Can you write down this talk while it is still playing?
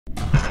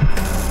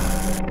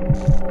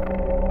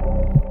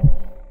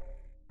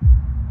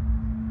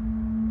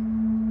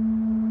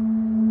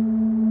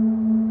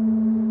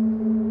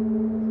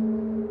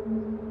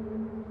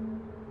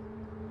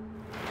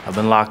I've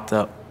been locked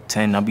up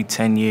I'll be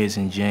 10 years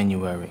in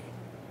January.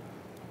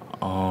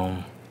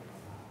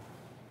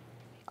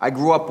 I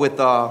grew up with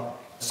a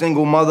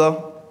single mother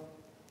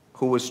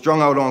who was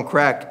strung out on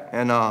crack,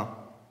 and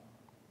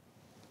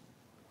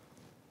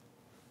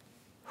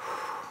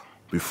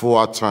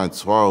before I turned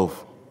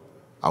 12,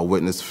 I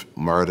witnessed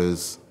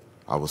murders.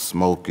 I was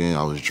smoking,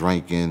 I was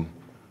drinking.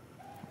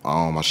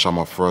 I shot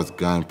my first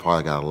gun,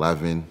 probably got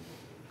 11.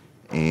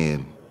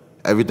 And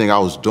everything I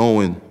was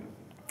doing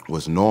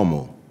was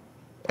normal.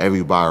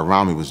 Everybody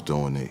around me was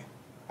doing it.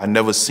 I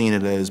never seen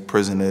it as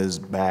prison as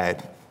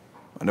bad.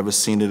 I never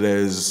seen it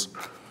as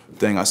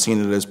thing. I seen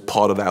it as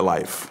part of that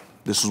life.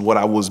 This is what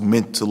I was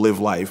meant to live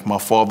life. My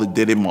father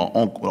did it, my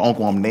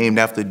uncle I'm named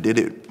after did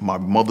it, my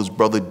mother's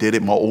brother did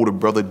it, my older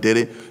brother did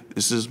it.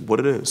 This is what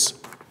it is.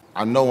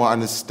 I know I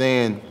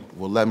understand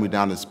what led me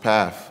down this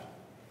path.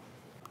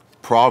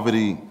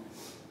 Poverty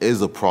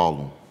is a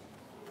problem.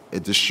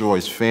 It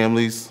destroys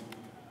families.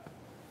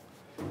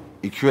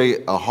 It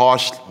creates a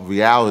harsh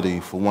reality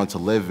for one to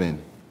live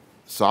in.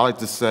 So I like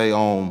to say,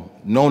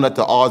 knowing that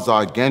the odds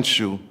are against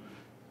you,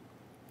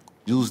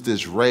 use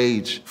this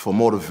rage for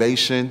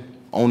motivation.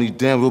 Only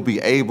then we'll be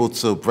able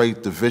to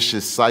break the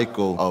vicious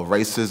cycle of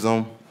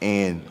racism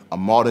and a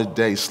modern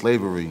day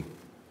slavery,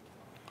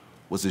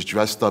 which is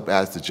dressed up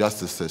as the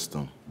justice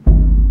system.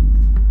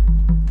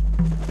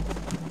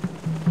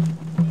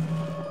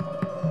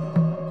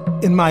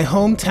 In my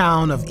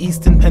hometown of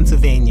Easton,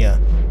 Pennsylvania,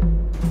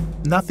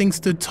 nothing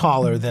stood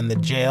taller than the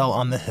jail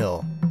on the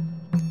hill.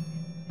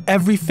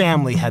 Every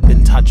family had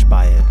been touched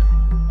by it.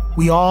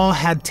 We all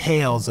had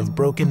tales of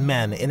broken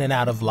men in and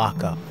out of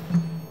lockup.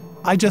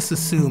 I just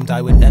assumed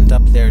I would end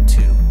up there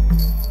too.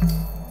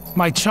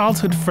 My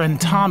childhood friend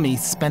Tommy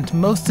spent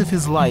most of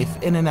his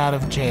life in and out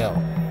of jail.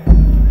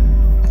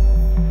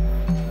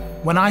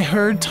 When I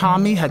heard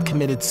Tommy had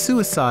committed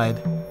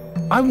suicide,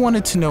 I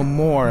wanted to know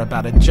more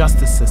about a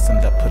justice system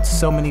that put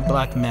so many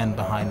black men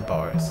behind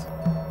bars.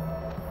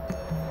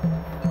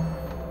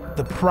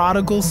 The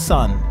prodigal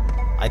son,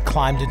 I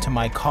climbed into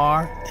my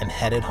car and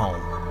headed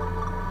home.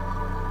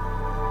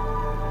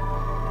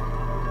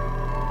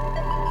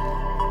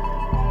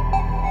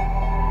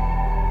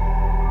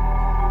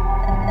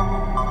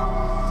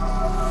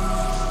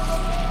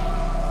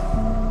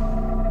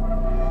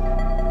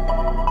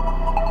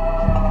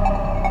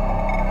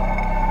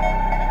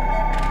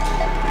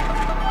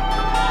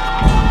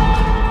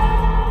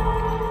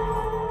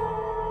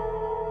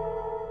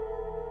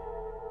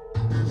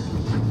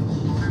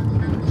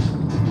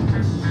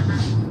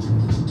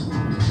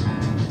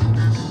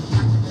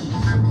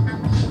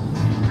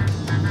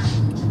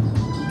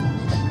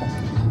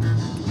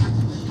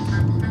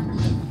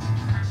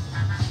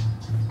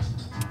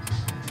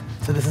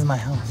 So this is my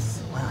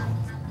house. Wow.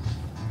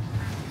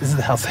 This is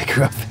the house I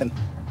grew up in.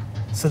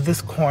 So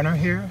this corner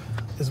here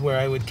is where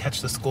I would catch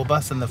the school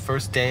bus, and the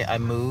first day I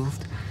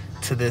moved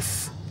to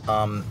this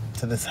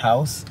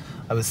house,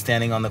 I was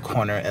standing on the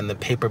corner and the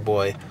paper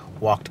boy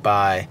walked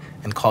by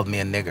and called me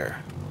a nigger.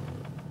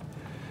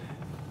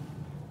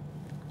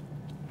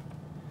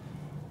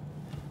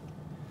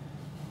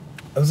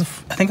 I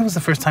think it was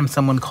the first time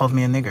someone called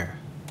me a nigger.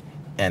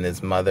 And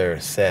his mother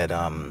said,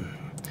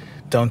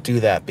 don't do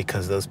that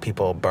because those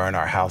people burn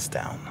our house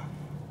down.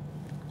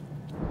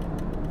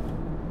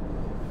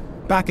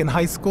 Back in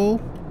high school,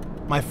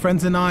 my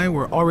friends and I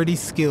were already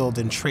skilled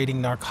in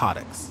trading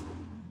narcotics.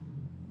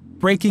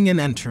 Breaking and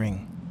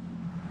entering.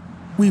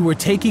 We were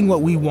taking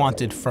what we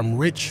wanted from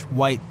rich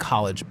white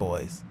college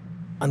boys,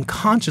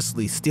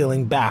 unconsciously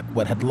stealing back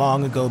what had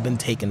long ago been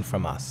taken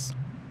from us.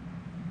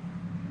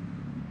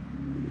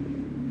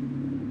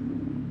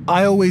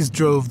 I always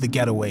drove the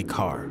getaway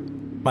car.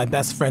 My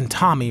best friend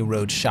Tommy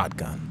rode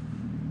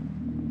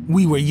shotgun.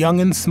 We were young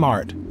and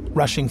smart,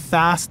 rushing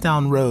fast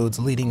down roads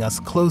leading us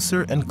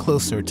closer and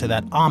closer to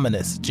that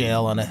ominous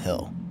jail on a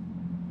hill.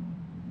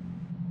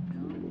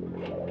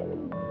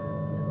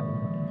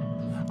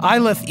 I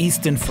left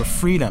Easton for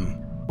freedom,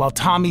 while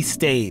Tommy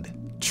stayed,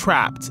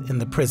 trapped in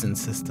the prison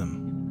system.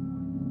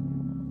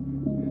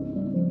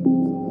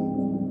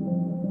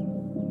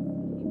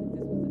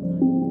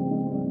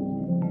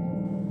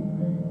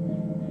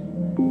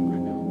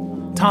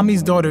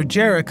 Tommy's daughter,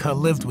 Jerica,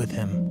 lived with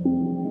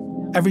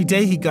him. Every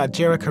day he got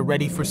Jerica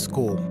ready for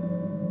school.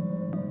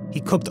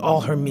 He cooked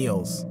all her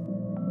meals.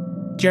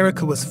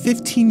 Jerica was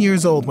 15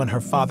 years old when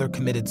her father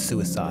committed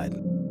suicide.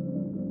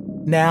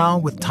 Now,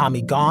 with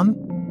Tommy gone,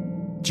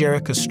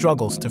 Jerica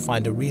struggles to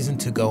find a reason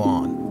to go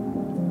on.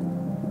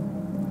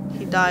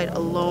 He died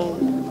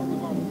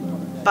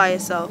alone, by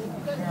himself.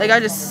 I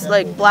just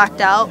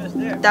blacked out.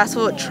 That's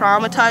what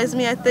traumatized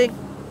me, I think.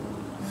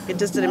 It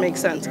just didn't make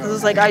sense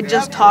because it's I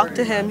just talked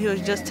to him. He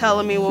was just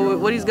telling me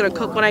what he's gonna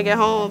cook when I get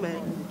home,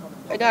 and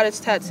I got his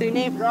tattoo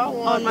name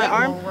on my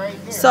arm.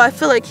 So I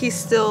feel like he's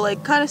still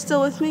kind of still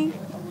with me.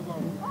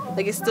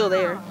 He's still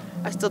there.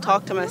 I still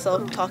talk to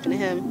myself, talking to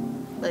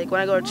him. Like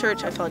when I go to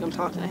church, I feel like I'm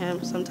talking to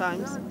him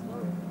sometimes.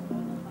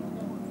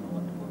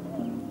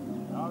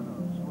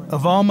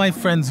 Of all my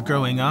friends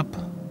growing up,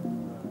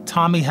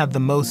 Tommy had the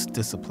most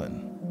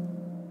discipline.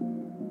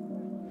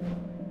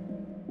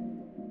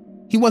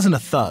 He wasn't a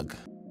thug.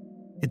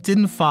 It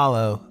didn't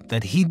follow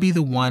that he'd be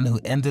the one who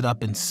ended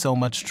up in so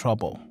much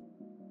trouble.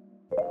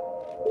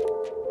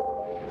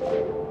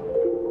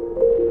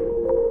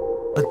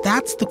 But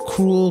that's the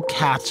cruel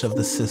catch of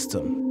the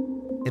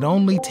system. It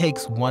only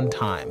takes one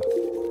time.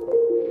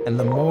 And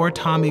the more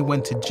Tommy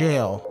went to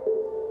jail,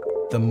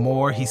 the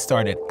more he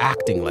started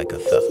acting like a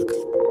thug.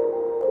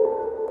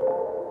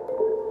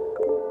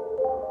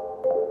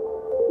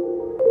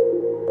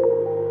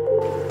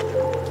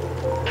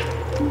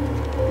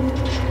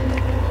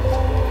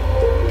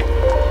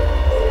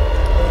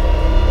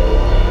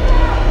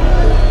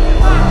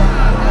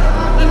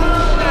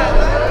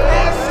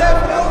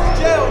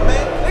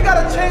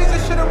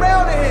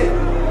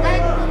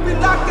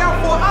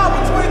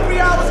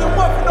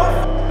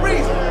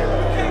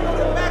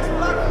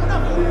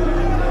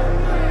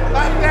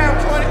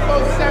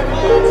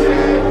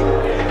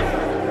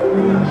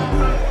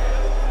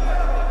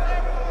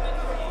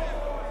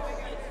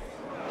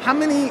 How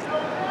many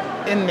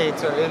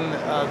inmates are in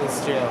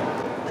this jail?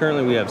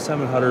 Currently, we have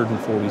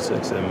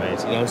 746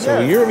 inmates. You know, so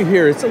you're over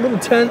here. It's a little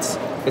tense.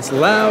 It's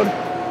loud.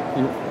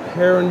 Your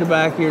hair on the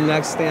back of your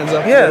neck stands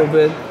up a little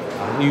bit.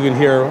 You can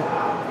hear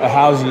a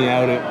housing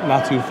unit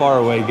not too far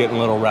away getting a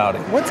little rowdy.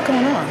 What's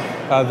going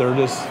on?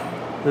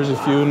 There's a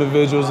few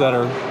individuals that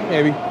are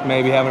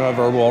maybe having a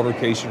verbal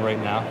altercation right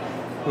now.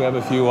 We have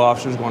a few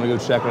officers going to go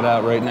check it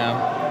out right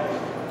now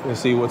to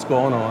see what's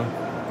going on.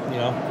 You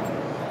know.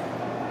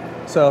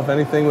 So if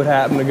anything would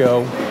happen to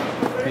go,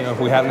 you know, if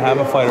we happen to have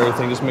a fight or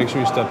anything, just make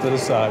sure you step to the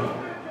side.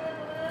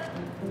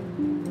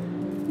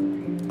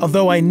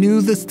 Although I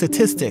knew the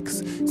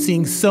statistics,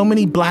 seeing so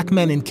many black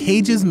men in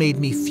cages made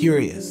me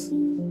furious.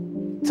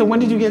 So when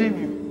did you get in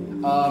here?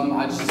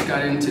 I just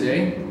got in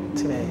today.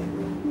 Today.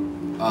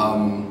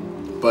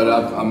 But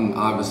I'm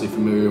obviously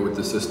familiar with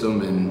the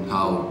system and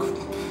how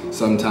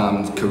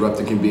sometimes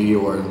corrupt it can be,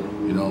 or,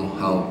 you know,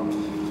 how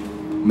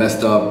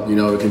messed up, you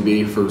know, it can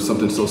be for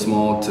something so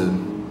small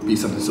to be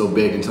something so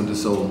big and something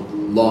so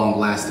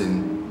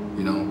long-lasting,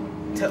 you know.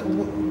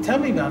 Tell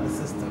me about the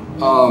system.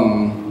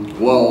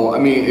 Well, I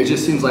mean, it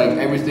just seems like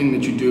everything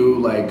that you do,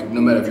 like, no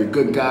matter if you're a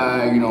good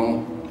guy, you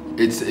know,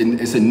 it's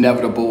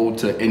inevitable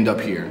to end up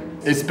here.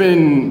 It's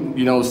been,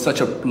 you know, such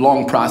a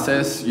long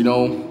process, you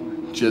know,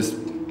 just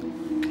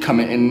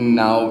coming in and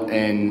out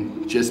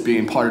and just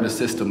being part of the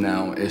system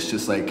now. It's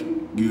just like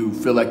you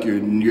feel like you're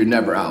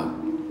never out,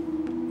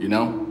 you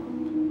know?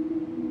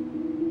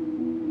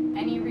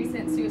 Any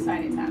recent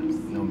suicide attempts?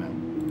 No, ma'am.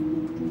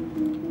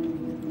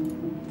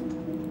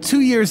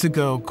 2 years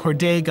ago,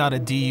 Corday got a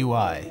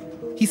DUI.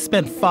 He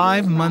spent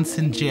 5 months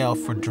in jail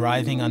for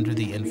driving under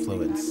the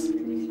influence.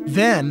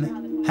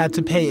 Then had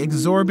to pay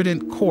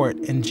exorbitant court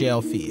and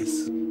jail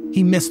fees.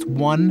 He missed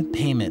one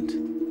payment.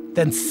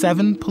 Then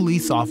 7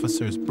 police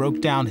officers broke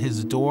down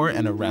his door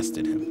and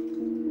arrested him.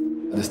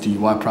 This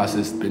DUI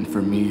process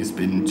for me, it's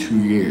been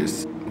 2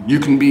 years. You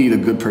can be the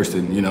good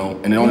person, you know,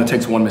 and it only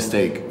takes one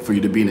mistake for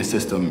you to be in the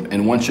system.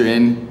 And once you're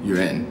in,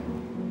 you're in.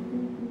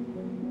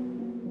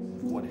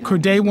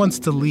 Corday wants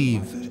to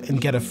leave and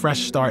get a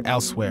fresh start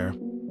elsewhere.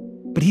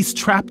 But he's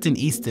trapped in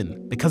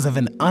Easton because of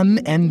an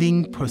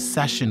unending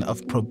procession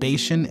of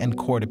probation and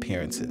court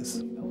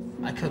appearances.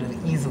 I could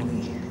have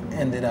easily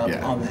ended up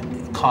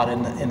caught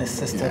in a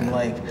system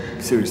like,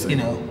 seriously, you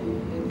know,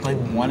 like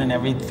 1 in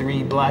every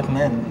 3 black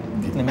men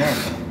in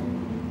America.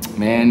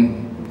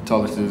 Man,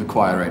 talking to the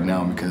choir right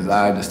now because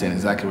I understand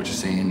exactly what you're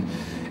saying,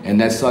 and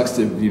that sucks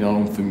to, you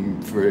know,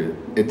 for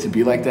it to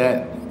be like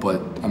that.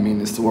 But I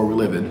mean, it's the world we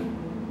live in,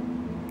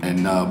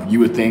 and you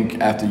would think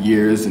after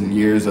years and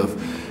years of,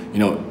 you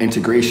know,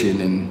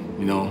 integration and,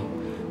 you know,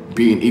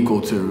 being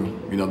equal to,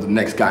 you know,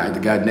 the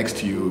guy next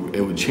to you,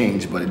 it would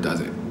change, but it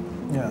doesn't.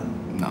 Yeah.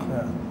 No,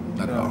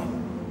 not at all.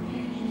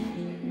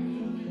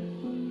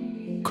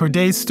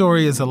 Corday's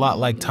story is a lot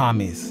like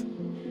Tommy's.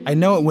 I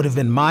know it would have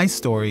been my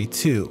story,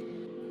 too,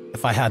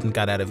 if I hadn't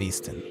got out of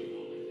Easton.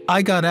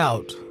 I got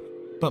out,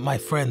 but my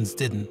friends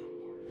didn't.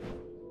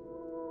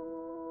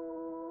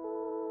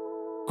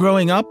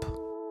 Growing up,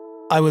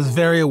 I was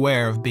very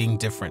aware of being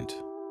different.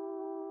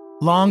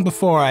 Long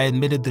before I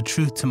admitted the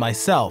truth to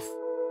myself,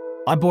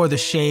 I bore the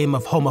shame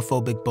of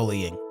homophobic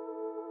bullying.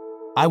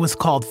 I was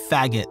called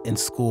faggot in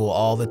school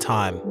all the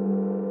time.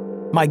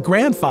 My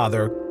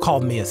grandfather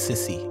called me a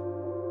sissy.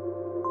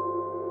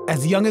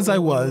 As young as I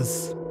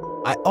was,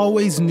 I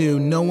always knew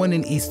no one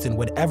in Easton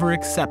would ever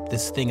accept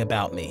this thing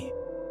about me.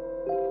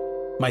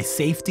 My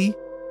safety,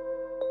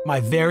 my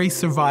very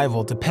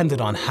survival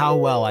depended on how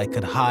well I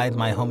could hide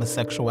my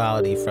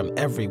homosexuality from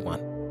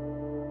everyone,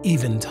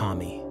 even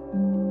Tommy.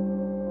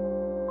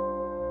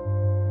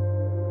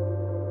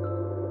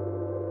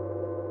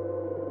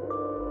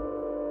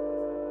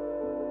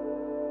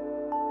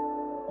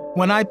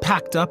 When I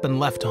packed up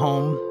and left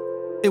home,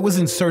 it was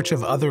in search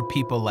of other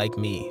people like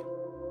me.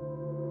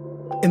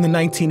 In the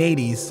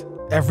 1980s,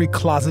 Every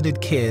closeted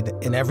kid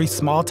in every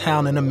small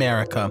town in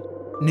America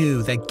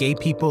knew that gay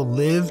people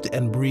lived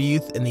and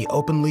breathed in the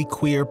openly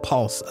queer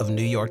pulse of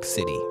New York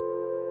City.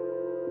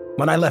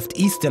 When I left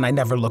Easton, I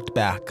never looked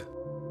back.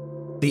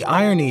 The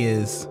irony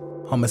is,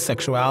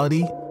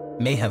 homosexuality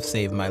may have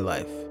saved my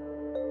life.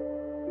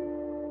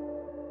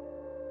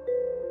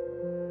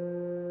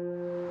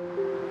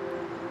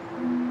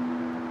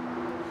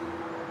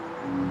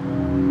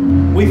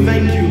 We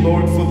thank you,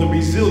 Lord, for the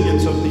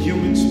resilience of the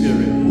human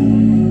spirit,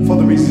 for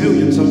the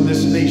resilience of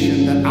this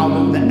nation, that out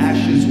of the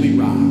ashes we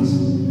rise,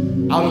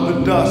 out of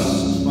the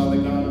dust,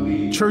 Father God,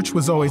 we... Church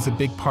was always a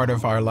big part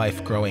of our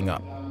life growing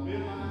up.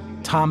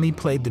 Tommy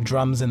played the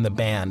drums in the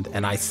band,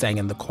 and I sang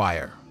in the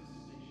choir.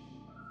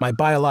 My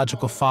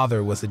biological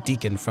father was a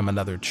deacon from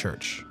another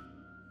church.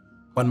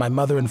 When my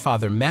mother and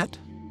father met,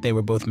 they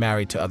were both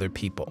married to other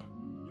people.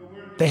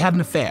 They had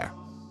an affair.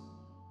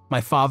 My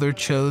father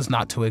chose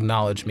not to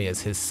acknowledge me as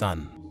his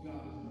son.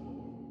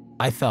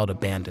 I felt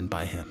abandoned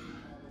by him.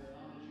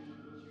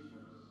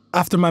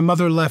 After my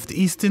mother left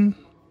Easton,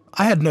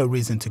 I had no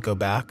reason to go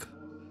back.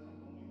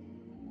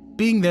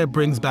 Being there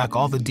brings back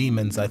all the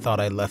demons I thought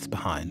I left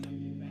behind.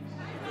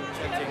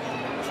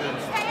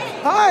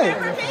 Hi.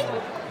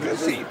 Good to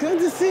see you. Good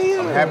to see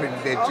you. I'm happy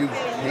that you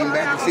came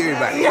back to see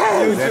everybody.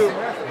 Yes. You too.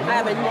 I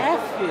have a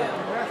nephew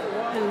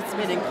who's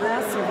been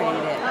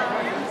incarcerated.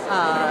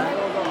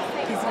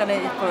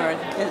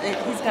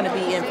 He's gonna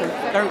be in for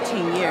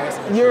 13 years.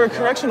 You're a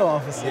correctional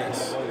officer?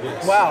 Yes.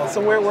 Wow, so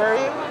where are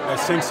you? At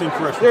Sing Sing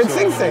Correctional. You're at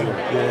Sing Sing?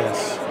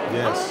 Yes.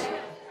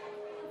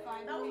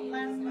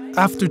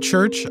 After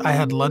church, I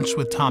had lunch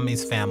with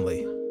Tommy's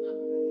family.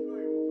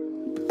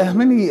 How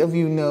many of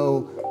you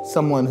know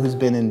someone who's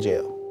been in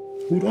jail?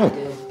 Who don't?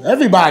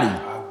 Everybody.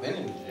 I've been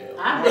in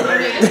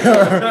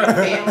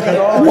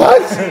jail.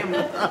 What?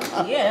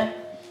 Yeah.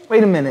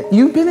 Wait a minute,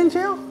 you've been in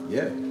jail?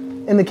 Yeah.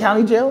 In the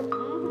county jail?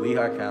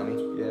 Lehigh County,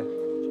 yeah.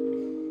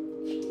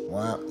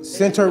 Wow.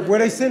 Center, where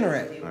they center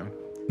at?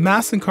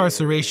 Mass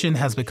incarceration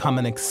has become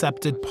an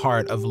accepted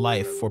part of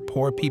life for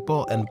poor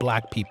people and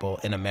Black people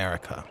in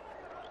America.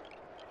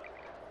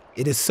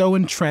 It is so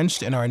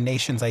entrenched in our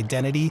nation's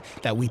identity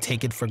that we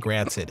take it for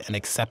granted and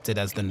accept it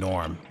as the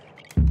norm.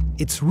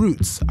 Its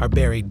roots are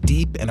buried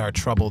deep in our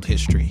troubled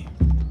history.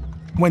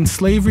 When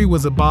slavery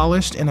was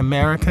abolished in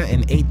America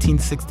in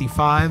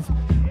 1865,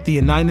 the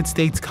United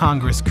States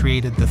Congress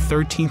created the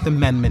 13th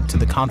Amendment to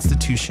the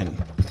Constitution,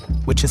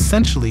 which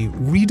essentially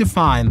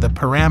redefined the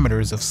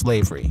parameters of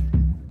slavery.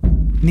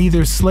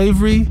 Neither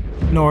slavery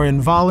nor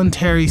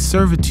involuntary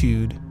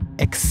servitude,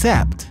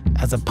 except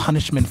as a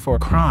punishment for a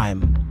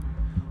crime,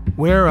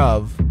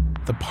 whereof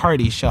the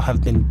party shall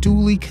have been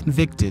duly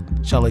convicted,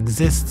 shall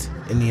exist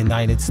in the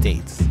United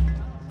States.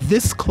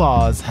 This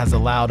clause has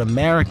allowed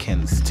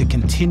Americans to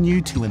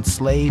continue to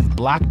enslave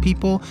Black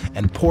people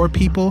and poor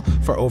people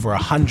for over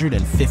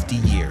 150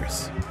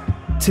 years.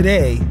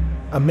 Today,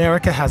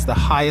 America has the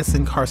highest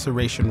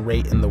incarceration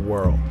rate in the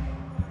world.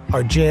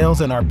 Our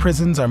jails and our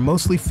prisons are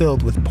mostly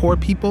filled with poor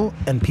people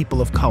and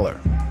people of color.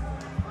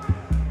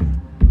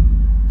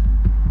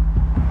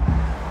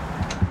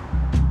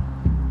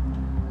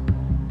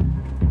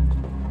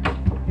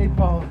 Hey,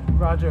 Paul,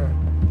 Roger.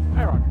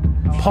 Hi, Roger.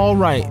 Paul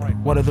Wright,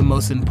 one of the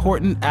most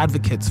important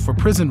advocates for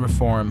prison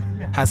reform,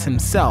 has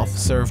himself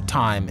served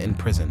time in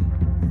prison.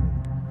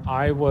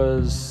 I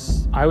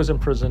was in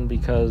prison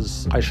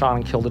because I shot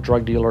and killed a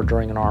drug dealer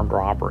during an armed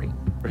robbery.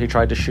 He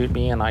tried to shoot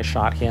me and I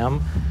shot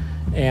him.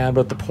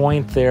 But the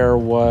point there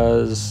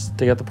was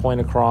to get the point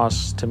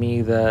across to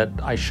me that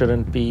I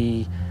shouldn't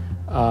be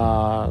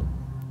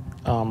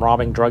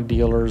robbing drug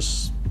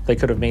dealers. They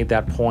could have made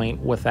that point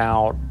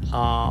without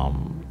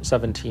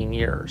 17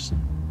 years.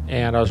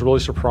 And I was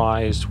really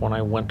surprised when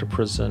I went to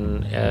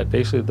prison at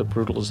basically the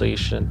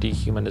brutalization,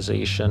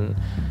 dehumanization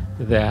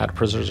that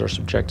prisoners are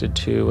subjected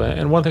to.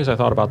 And one of the things I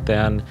thought about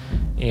then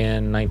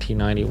in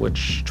 1990,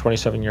 which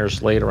 27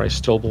 years later I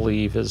still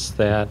believe, is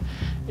that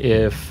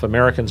if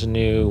Americans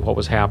knew what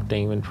was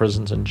happening in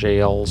prisons and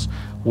jails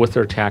with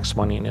their tax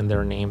money and in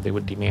their name, they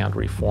would demand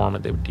reform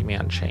and they would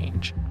demand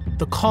change.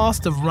 The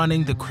cost of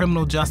running the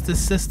criminal justice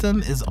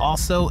system is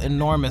also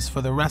enormous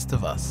for the rest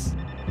of us.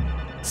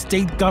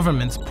 State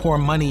governments pour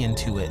money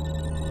into it,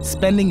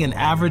 spending an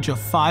average of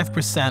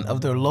 5%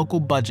 of their local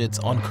budgets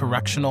on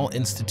correctional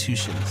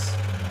institutions.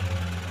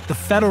 The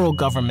federal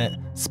government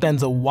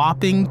spends a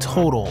whopping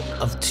total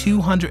of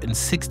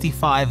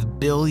 $265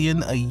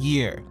 billion a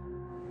year,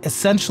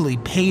 essentially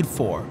paid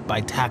for by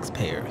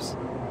taxpayers.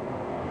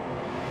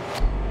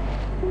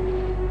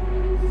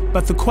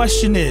 But the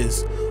question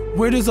is,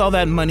 where does all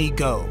that money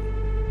go?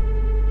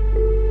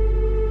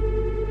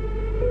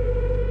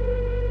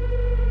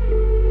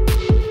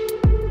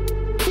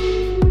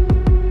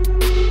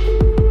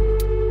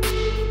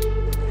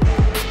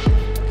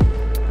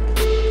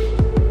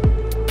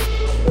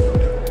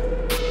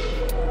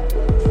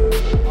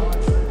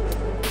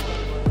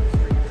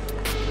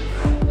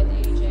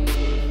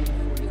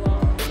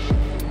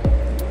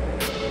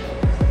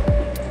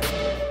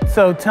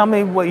 So tell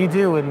me what you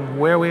do and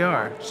where we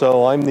are.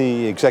 So I'm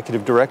the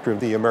executive director of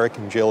the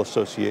American Jail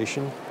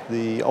Association,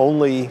 the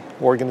only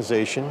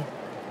organization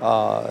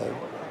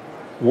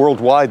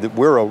worldwide that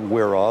we're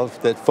aware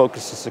of that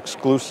focuses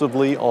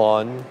exclusively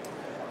on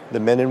the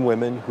men and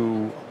women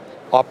who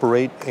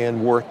operate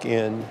and work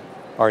in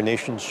our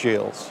nation's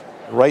jails.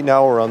 Right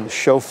now we're on the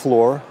show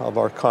floor of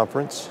our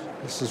conference.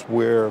 This is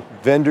where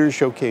vendors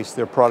showcase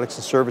their products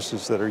and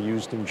services that are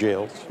used in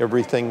jails.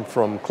 Everything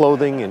from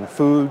clothing and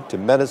food to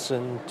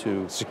medicine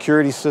to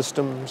security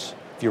systems.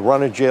 If you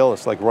run a jail,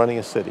 it's like running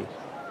a city.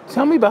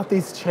 Tell me about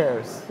these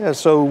chairs. Yeah,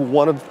 so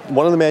one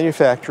of the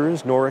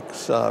manufacturers,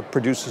 Norix,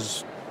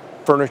 produces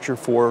furniture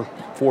for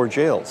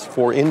jails,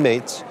 for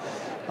inmates.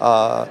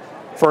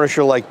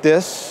 Furniture like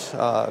this,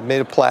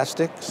 made of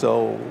plastic,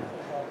 so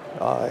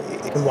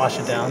you can wash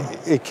it down.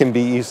 It can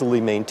be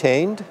easily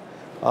maintained.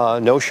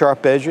 No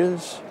sharp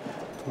edges,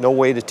 no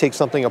way to take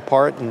something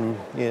apart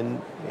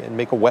and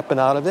make a weapon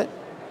out of it.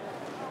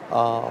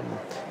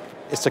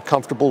 It's a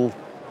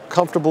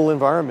comfortable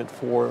environment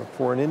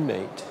for an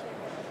inmate.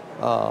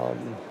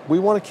 We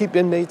want to keep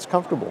inmates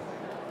comfortable.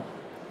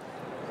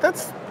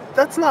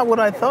 That's not what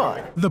I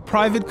thought. The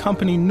private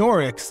company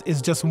Norix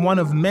is just one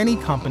of many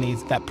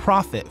companies that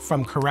profit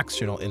from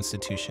correctional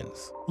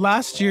institutions.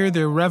 Last year,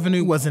 their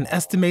revenue was an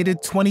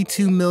estimated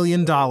 $22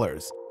 million,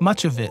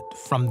 much of it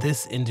from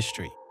this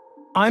industry.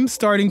 I'm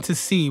starting to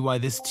see why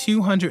this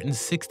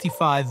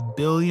 $265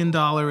 billion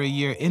a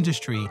year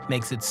industry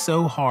makes it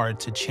so hard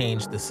to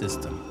change the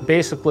system.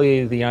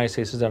 Basically, the United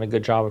States has done a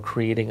good job of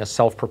creating a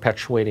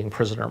self-perpetuating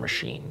prisoner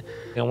machine.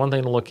 And one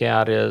thing to look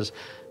at is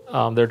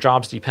their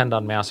jobs depend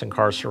on mass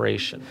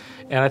incarceration.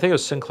 And I think it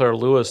was Sinclair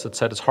Lewis that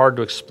said it's hard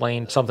to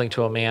explain something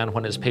to a man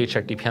when his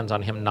paycheck depends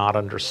on him not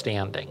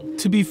understanding.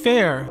 To be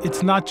fair,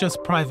 it's not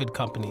just private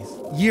companies.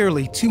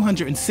 Yearly,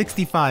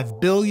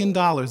 $265 billion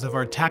of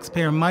our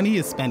taxpayer money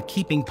is spent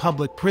keeping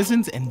public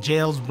prisons and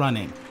jails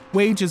running.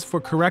 Wages for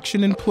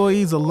correction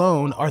employees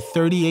alone are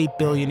 $38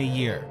 billion a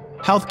year.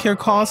 Healthcare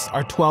costs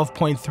are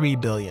 $12.3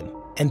 billion.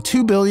 And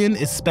 $2 billion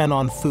is spent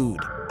on food.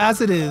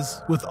 As it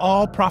is, with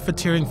all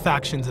profiteering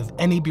factions of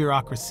any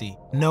bureaucracy,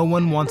 no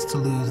one wants to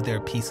lose their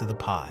piece of the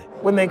pie.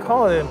 When they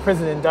call it a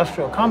prison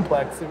industrial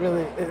complex, it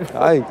really...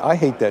 I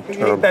hate that term.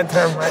 You hate that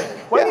term, right?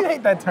 Why do you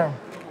hate that term?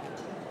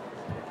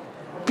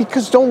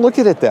 Because don't look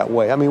at it that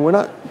way. I mean, we're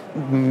not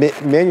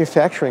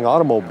manufacturing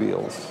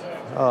automobiles.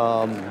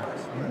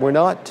 We're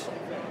not...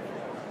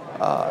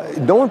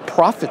 no one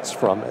profits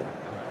from it.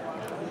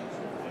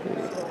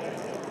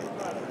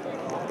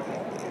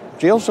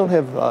 Jails don't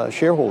have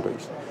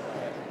shareholders.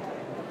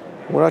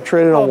 We're not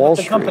traded on Wall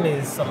Street. The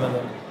companies, some of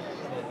them.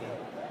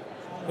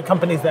 The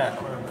companies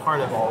that are part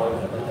of all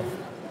of it.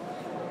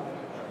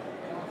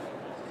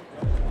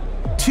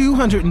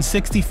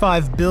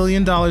 $265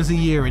 billion a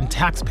year in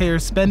taxpayer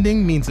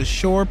spending means a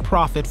sure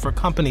profit for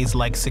companies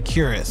like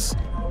Securus,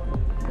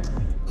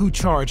 who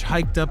charge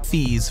hiked up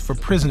fees for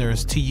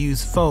prisoners to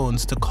use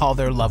phones to call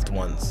their loved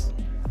ones.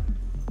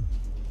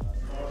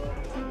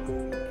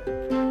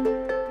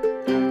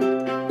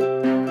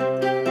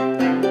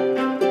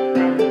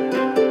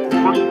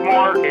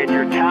 And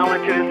your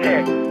talent is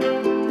hit.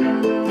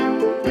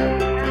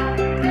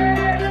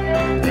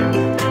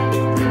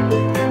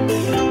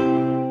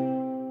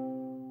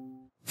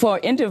 For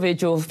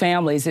individual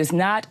families, it's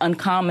not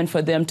uncommon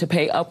for them to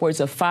pay upwards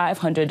of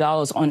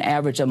 $500 on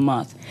average a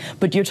month.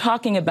 But you're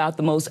talking about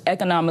the most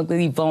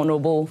economically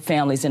vulnerable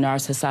families in our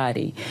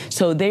society.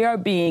 So they are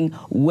being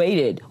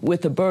weighted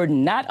with the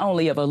burden not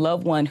only of a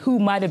loved one who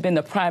might have been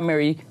the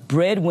primary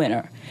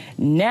breadwinner.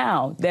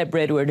 Now that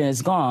breadwinner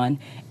is gone,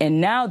 and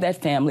now that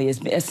family is,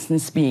 in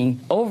essence, being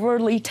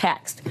overly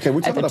taxed. Okay,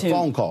 we're talking about a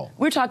phone call.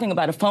 We're talking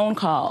about a phone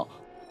call.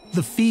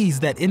 The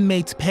fees that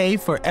inmates pay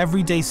for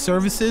everyday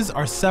services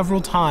are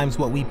several times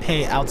what we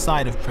pay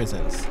outside of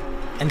prisons.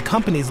 And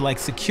companies like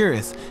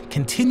Securus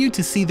continue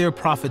to see their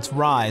profits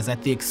rise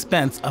at the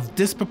expense of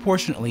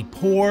disproportionately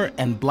poor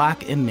and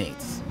Black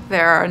inmates.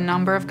 There are a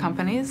number of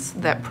companies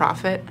that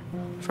profit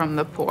from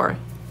the poor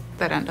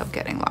that end up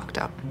getting locked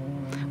up.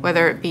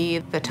 Whether it be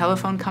the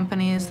telephone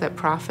companies that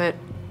profit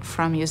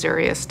from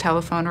usurious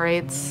telephone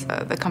rates,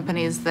 the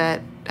companies that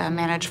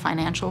manage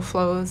financial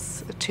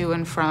flows to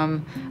and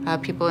from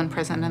people in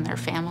prison and their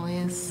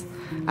families,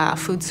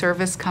 food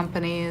service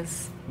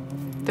companies.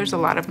 There's a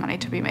lot of money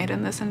to be made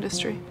in this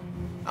industry.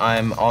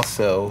 I'm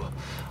also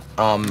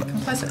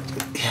complicit.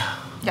 Yeah.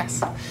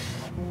 Yes.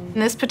 In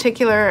this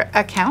particular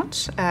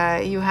account,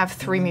 you have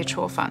 3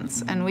 mutual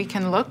funds, and we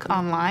can look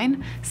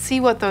online, see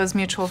what those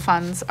mutual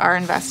funds are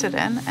invested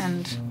in,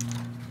 and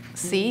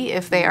see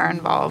if they are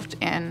involved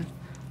in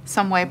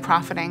some way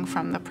profiting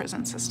from the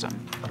prison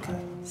system. Okay.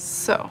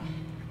 So,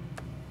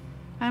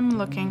 I'm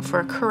looking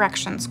for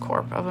Corrections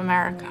Corp of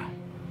America.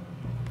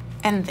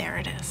 And there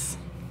it is.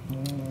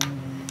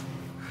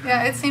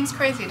 Yeah, it seems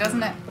crazy,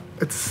 doesn't it?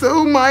 It's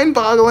so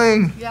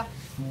mind-boggling. Yeah.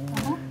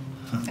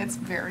 It's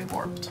very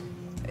warped.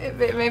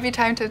 It may be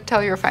time to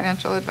tell your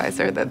financial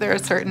advisor that there are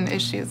certain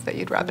issues that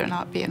you'd rather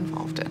not be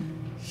involved in.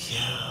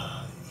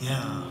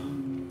 Yeah.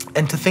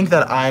 And to think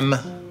that I'm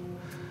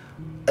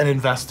an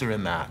investor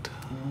in that,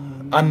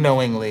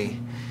 unknowingly,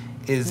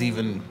 is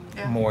even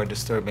more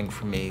disturbing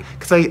for me.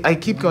 Because I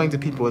keep going to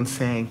people and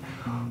saying,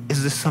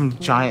 is this some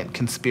giant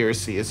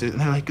conspiracy? Is it? And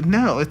they're like,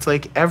 no, it's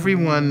like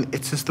everyone,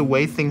 it's just the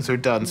way things are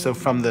done. So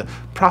from the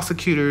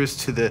prosecutors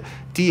to the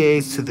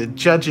DAs to the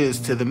judges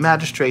to the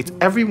magistrates,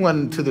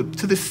 everyone to the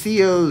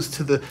COs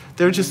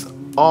they're just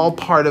all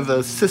part of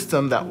a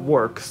system that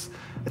works.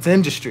 It's an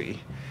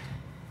industry.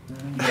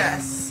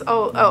 Yes,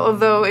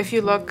 although if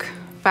you look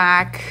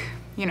back,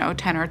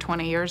 10 or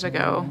 20 years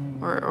ago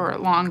or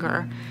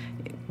longer,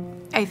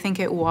 I think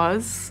it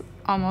was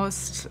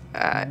almost,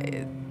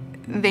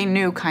 they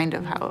knew kind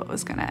of how it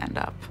was going to end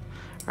up,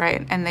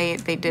 right? And they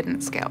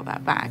didn't scale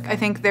that back. I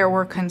think there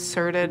were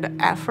concerted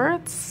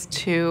efforts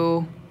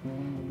to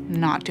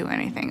not do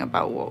anything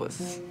about what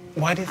was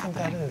Why do you think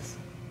that is?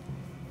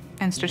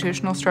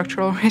 Institutional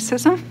structural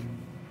racism.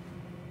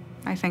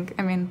 I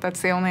mean,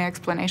 that's the only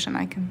explanation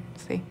I can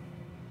see.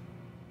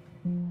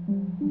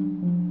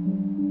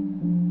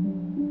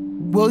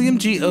 William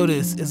G.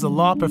 Otis is a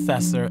law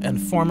professor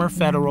and former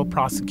federal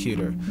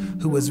prosecutor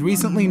who was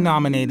recently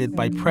nominated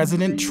by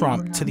President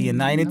Trump to the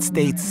United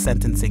States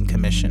Sentencing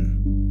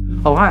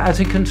Commission. Oh, as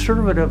a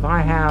conservative,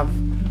 I have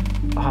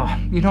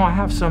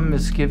some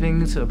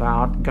misgivings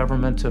about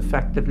government's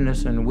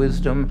effectiveness and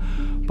wisdom,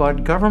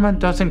 but government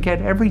doesn't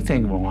get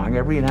everything wrong.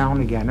 Every now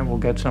and again, it will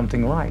get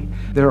something right.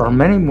 There are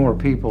many more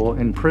people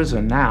in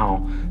prison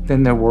now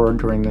than there were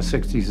during the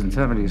 60s and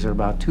 70s. There are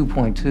about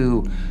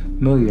 2.2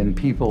 million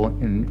people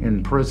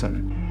in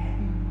prison.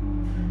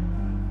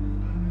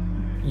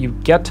 You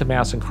get to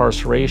mass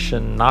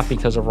incarceration not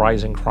because of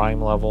rising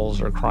crime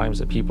levels or crimes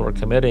that people are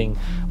committing,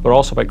 but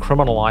also by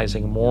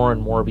criminalizing more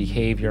and more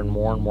behavior and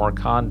more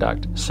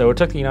conduct. So it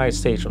took the United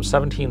States from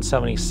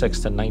 1776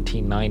 to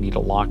 1990 to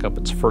lock up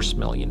its first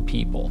million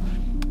people.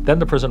 Then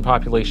the prison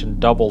population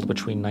doubled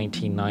between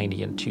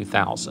 1990 and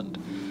 2000.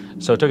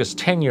 So it took us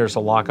 10 years to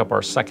lock up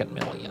our second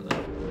million.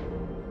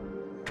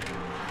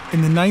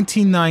 In the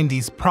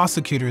 1990s,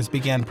 prosecutors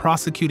began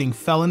prosecuting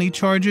felony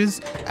charges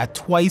at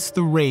twice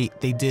the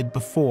rate they did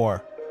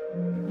before.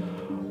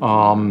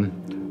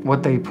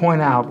 What they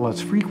point out less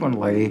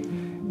frequently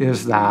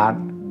is that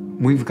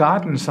we've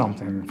gotten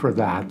something for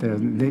that.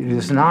 It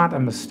is not a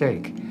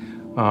mistake.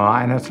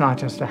 And it's not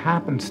just a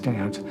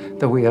happenstance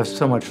that we have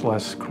so much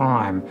less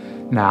crime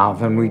now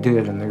than we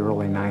did in the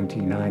early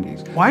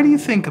 1990s. Why do you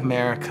think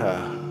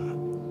America,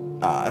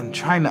 I'm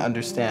trying to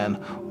understand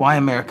why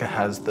America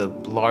has the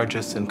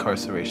largest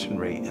incarceration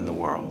rate in the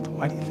world.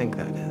 Why do you think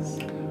that is?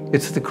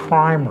 It's the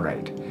crime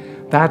rate.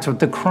 That's what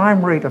the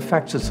crime rate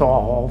affects us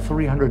all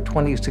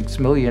 326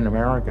 million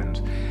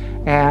Americans.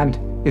 And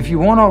if you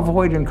want to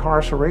avoid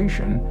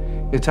incarceration,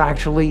 it's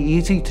actually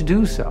easy to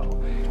do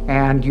so.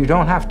 And you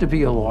don't have to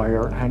be a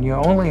lawyer, and you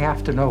only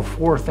have to know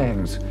 4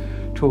 things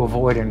to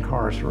avoid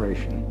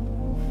incarceration.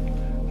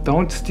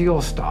 Don't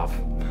steal stuff.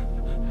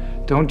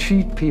 Don't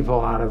cheat people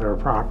out of their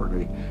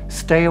property.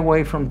 Stay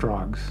away from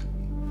drugs.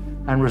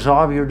 And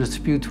resolve your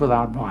disputes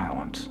without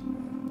violence.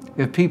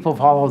 If people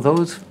follow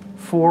those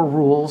 4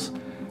 rules,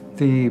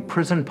 the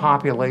prison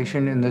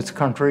population in this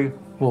country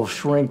will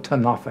shrink to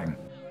nothing.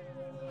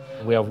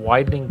 We have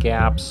widening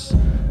gaps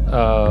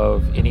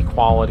of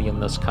inequality in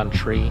this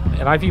country,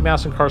 and I view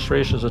mass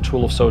incarceration as a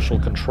tool of social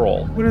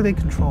control. What are they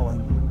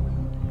controlling?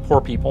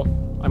 Poor people.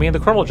 I mean, the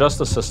criminal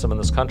justice system in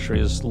this country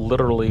is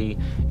literally,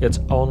 its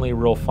only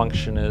real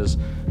function is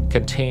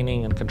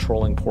containing and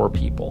controlling poor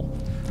people.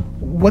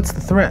 What's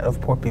the threat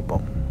of poor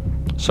people?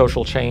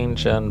 Social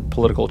change and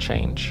political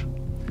change.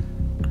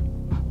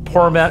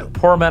 Poor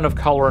men of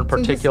color in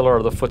particular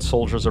are the foot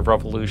soldiers of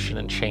revolution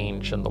and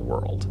change in the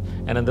world.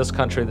 And in this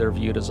country, they're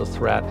viewed as a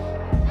threat.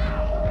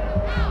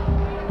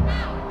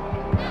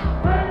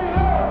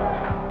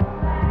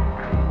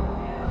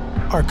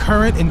 Our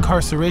current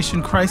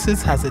incarceration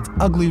crisis has its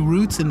ugly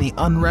roots in the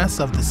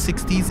unrest of the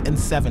 60s and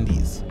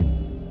 70s.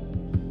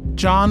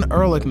 John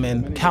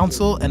Ehrlichman,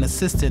 counsel and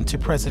assistant to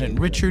President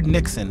Richard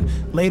Nixon,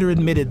 later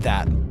admitted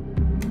that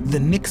the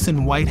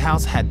Nixon White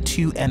House had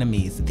 2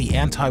 enemies, the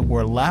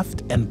anti-war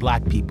left and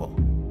black people.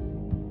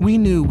 We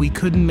knew we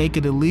couldn't make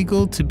it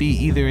illegal to be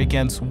either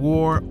against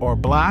war or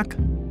black,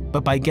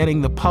 but by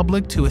getting the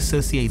public to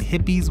associate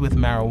hippies with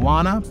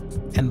marijuana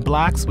and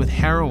blacks with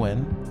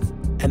heroin,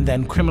 and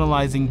then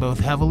criminalizing both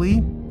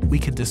heavily, we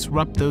could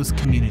disrupt those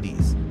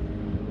communities.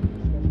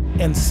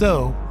 And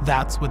so,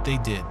 that's what they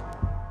did.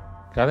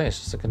 I think it's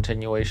just a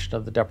continuation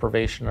of the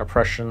deprivation and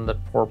oppression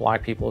that poor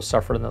black people have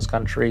suffered in this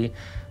country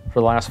for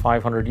the last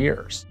 500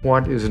 years.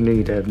 What is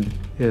needed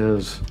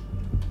is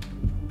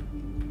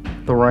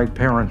the right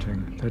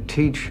parenting, to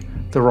teach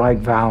the right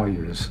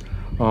values.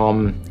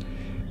 You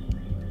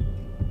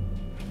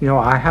know,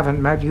 I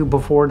haven't met you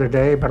before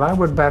today, but I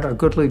would bet a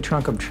goodly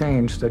chunk of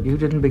change that you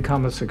didn't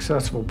become a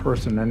successful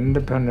person, an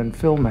independent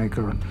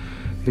filmmaker,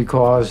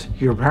 because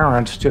your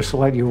parents just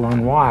let you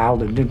run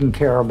wild and didn't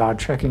care about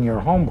checking your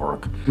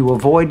homework. You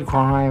avoid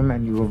crime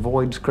and you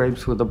avoid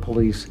scrapes with the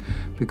police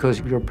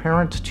because your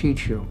parents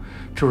teach you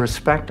to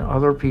respect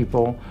other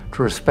people,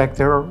 to respect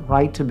their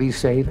right to be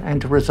safe, and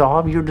to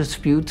resolve your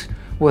disputes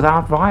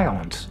without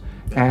violence.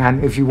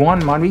 And if you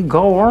want money,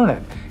 go earn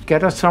it.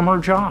 Get a summer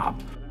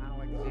job.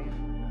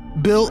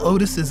 Bill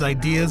Otis's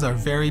ideas are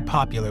very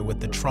popular with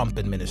the Trump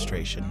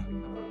administration.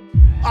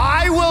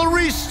 I will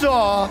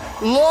restore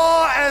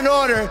law and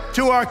order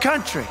to our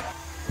country.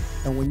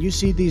 And when you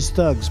see these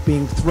thugs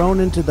being thrown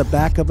into the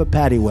back of a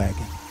paddy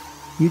wagon,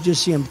 you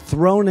just see them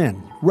thrown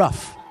in,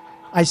 rough.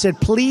 I said,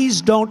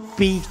 please don't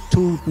be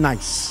too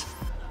nice.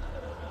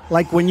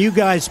 Like when you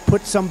guys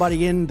put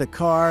somebody in the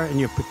car and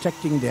you're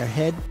protecting their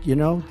head, you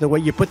know, the way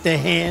you put their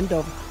hand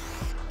over.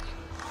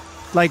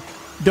 Like,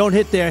 don't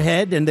hit their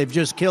head and they've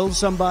just killed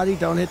somebody,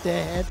 don't hit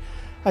their head.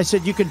 I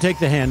said, you can take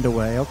the hand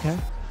away, okay?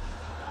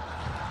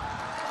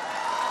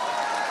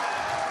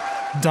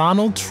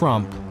 Donald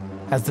Trump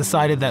has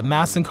decided that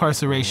mass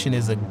incarceration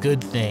is a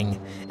good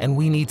thing, and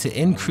we need to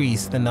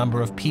increase the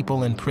number of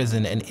people in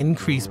prison and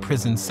increase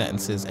prison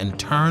sentences and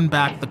turn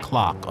back the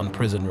clock on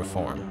prison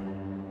reform.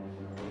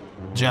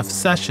 Jeff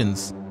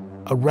Sessions,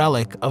 a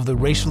relic of the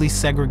racially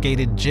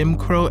segregated Jim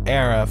Crow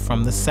era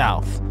from the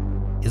South,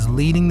 is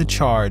leading the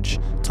charge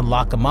to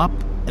lock them up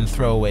and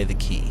throw away the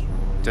key.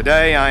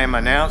 Today I am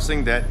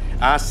announcing that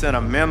I sent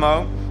a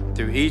memo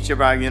to each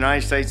of our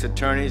United States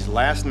attorneys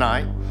last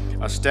night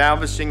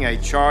establishing a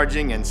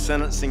charging and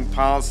sentencing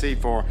policy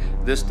for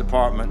this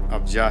Department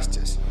of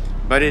Justice.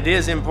 But it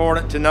is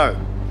important to note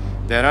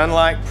that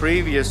unlike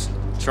previous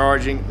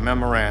charging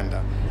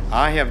memoranda,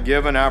 I have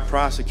given our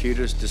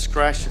prosecutors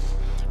discretion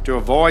to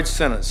avoid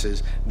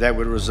sentences that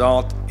would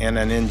result in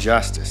an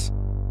injustice.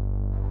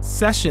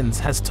 Sessions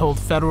has told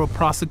federal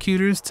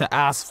prosecutors to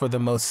ask for the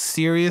most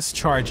serious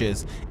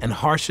charges and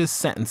harshest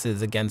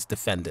sentences against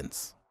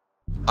defendants.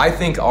 I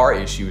think our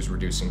issue is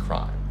reducing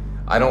crime.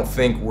 I don't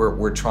think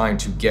we're trying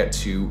to get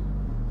to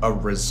a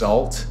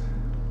result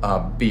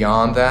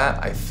beyond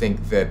that. I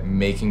think that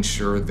making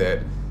sure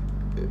that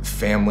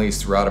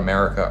families throughout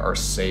America are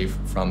safe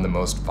from the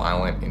most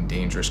violent and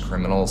dangerous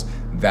criminals,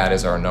 that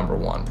is our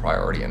 #1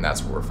 priority, and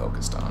that's what we're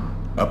focused on.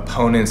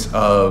 Opponents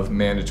of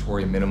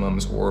mandatory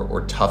minimums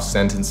or tough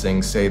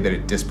sentencing say that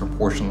it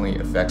disproportionately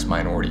affects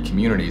minority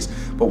communities,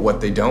 but what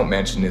they don't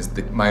mention is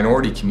that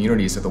minority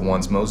communities are the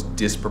ones most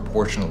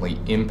disproportionately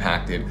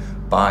impacted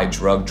by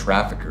drug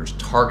traffickers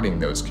targeting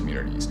those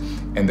communities.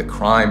 And the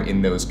crime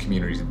in those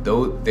communities,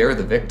 they're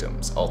the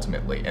victims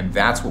ultimately, and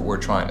that's what we're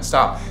trying to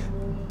stop.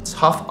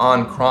 Tough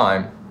on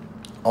crime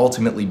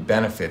ultimately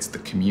benefits the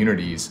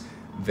communities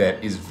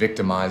that is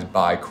victimized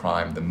by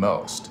crime the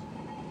most.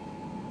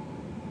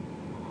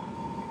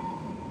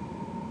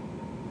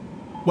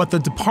 What the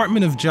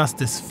Department of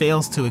Justice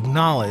fails to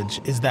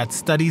acknowledge is that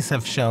studies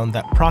have shown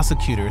that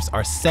prosecutors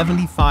are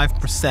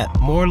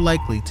 75% more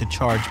likely to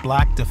charge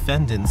black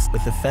defendants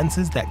with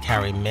offenses that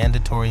carry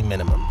mandatory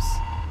minimums.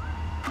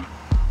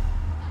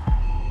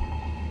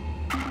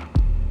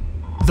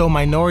 Though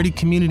minority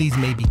communities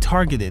may be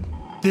targeted,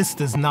 this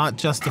does not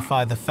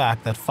justify the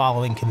fact that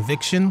following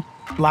conviction,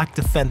 black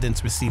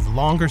defendants receive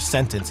longer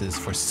sentences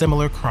for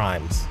similar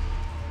crimes.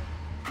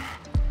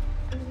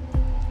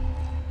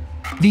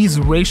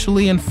 These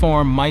racially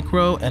informed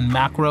micro and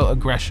macro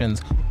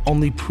aggressions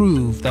only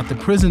prove that the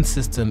prison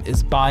system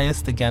is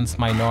biased against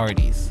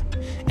minorities,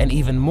 and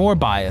even more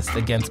biased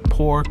against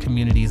poor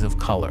communities of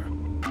color.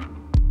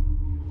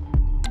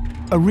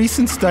 A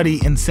recent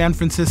study in San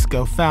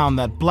Francisco found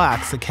that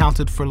blacks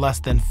accounted for less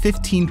than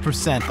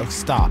 15% of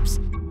stops,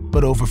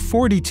 but over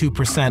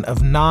 42%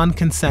 of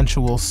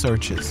non-consensual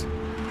searches,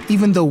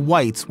 even though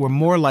whites were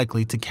more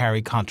likely to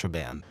carry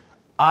contraband.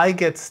 I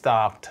get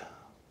stopped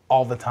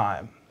all the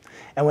time.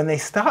 And when they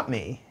stop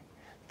me,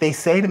 they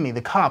say to me,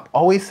 the cop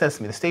always says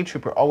to me, the state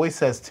trooper always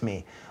says to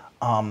me,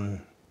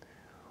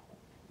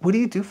 what do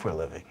you do for a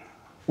living?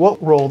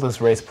 What role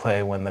does race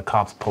play when the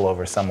cops pull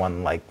over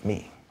someone like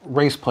me?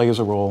 Race plays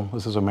a role.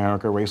 This is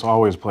America. Race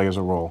always plays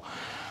a role.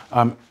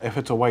 If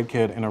it's a white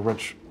kid in a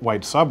rich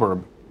white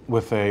suburb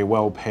with a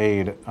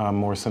well-paid,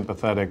 more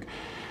sympathetic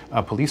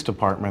police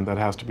department that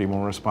has to be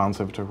more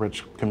responsive to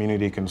rich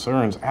community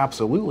concerns,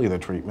 absolutely the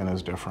treatment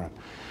is different.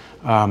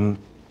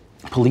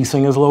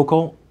 Policing is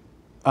local.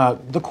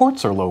 The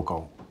courts are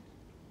local.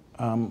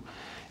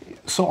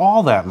 So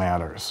all that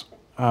matters.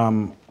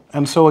 And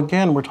so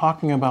again, we're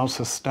talking about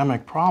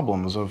systemic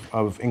problems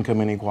of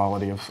income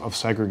inequality, of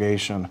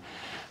segregation.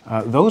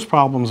 Those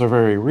problems are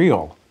very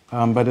real,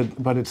 but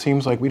it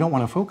seems like we don't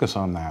want to focus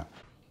on that.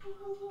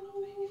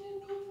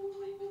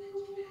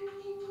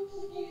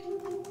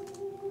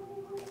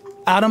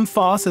 Adam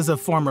Foss is a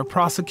former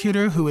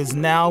prosecutor who is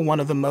now one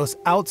of the most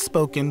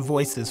outspoken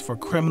voices for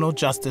criminal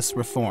justice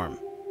reform.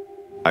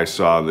 I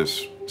saw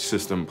this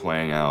system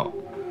playing out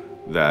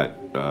that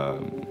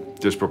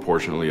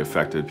disproportionately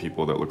affected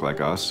people that look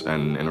like us,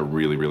 and in a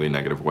really, really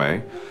negative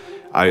way.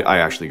 I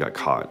actually got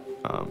caught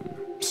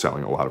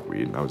selling a lot of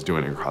weed, and I was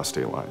doing it across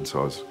state lines.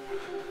 So it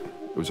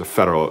was a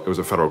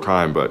federal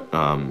crime, but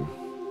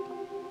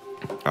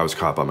I was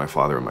caught by my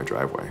father in my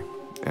driveway,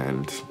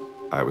 and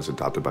I was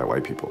adopted by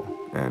white people.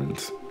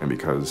 And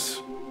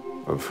because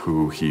of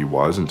who he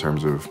was in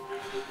terms of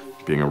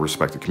being a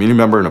respected community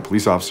member and a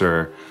police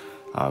officer,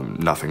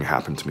 nothing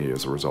happened to me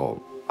as a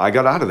result. I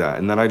got out of that,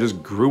 and then I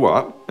just grew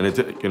up, and it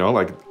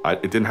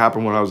didn't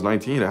happen when I was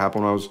 19. It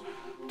happened when I was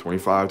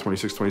 25,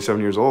 26,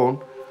 27 years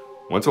old.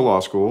 Went to law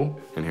school,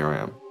 and here I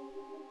am.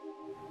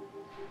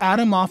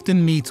 Adam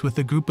often meets with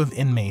a group of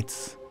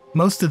inmates.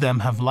 Most of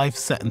them have life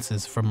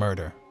sentences for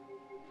murder.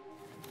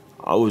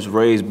 I was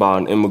raised by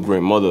an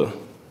immigrant mother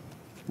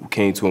who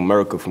came to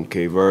America from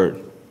Cape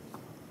Verde.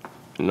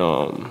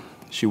 And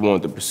she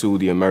wanted to pursue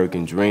the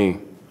American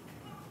dream.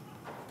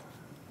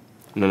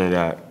 None of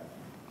that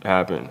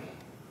happened.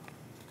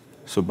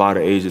 So by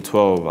the age of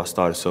 12, I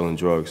started selling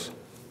drugs.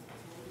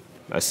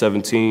 At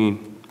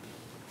 17,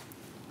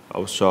 I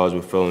was charged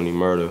with felony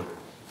murder.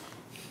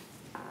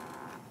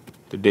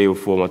 The day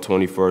before my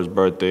 21st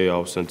birthday, I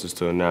was sentenced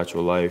to a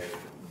natural life.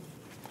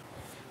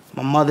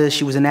 My mother,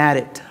 she was an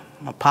addict.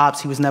 My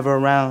pops, he was never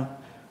around.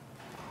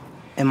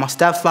 And my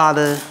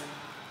stepfather,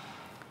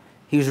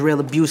 he was real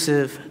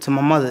abusive to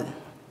my mother.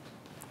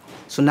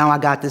 So now I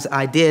got this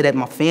idea that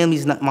my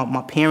family's not,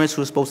 my parents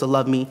who are supposed to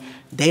love me,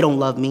 they don't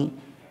love me.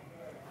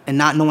 And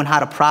not knowing how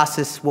to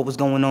process what was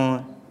going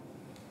on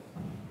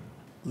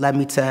led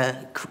me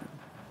to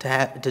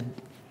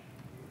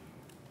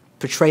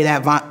portray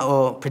that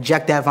or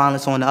project that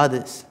violence on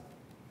others.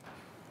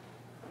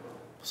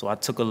 So I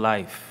took a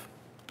life.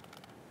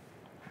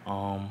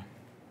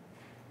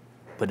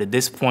 But at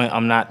this point,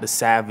 I'm not the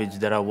savage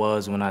that I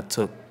was when I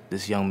took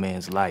this young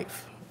man's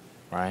life,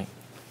 right?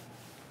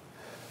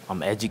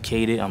 I'm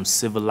educated, I'm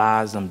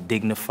civilized, I'm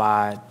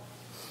dignified.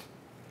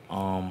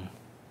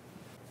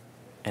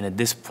 And at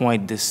this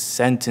point, this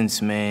sentence,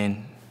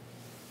 man,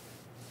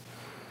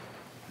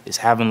 is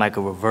having like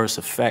a reverse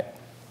effect.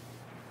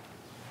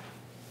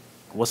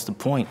 What's the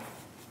point?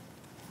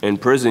 In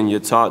prison, you're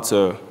taught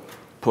to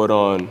put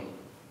on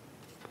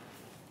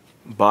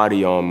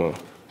body armor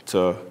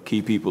to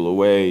keep people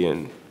away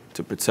and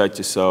to protect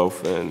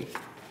yourself, and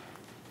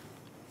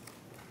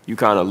you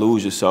kind of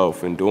lose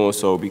yourself in doing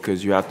so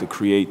because you have to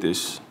create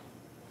this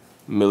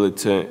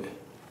militant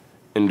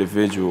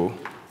individual.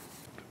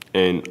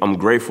 And I'm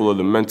grateful of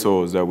the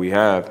mentors that we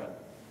have.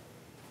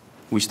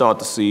 We start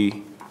to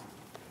see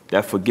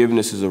that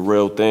forgiveness is a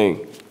real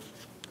thing.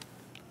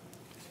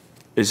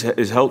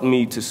 It's helped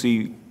me to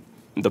see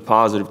the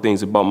positive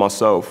things about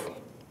myself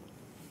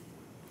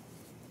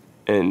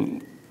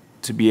and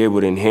to be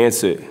able to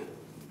enhance it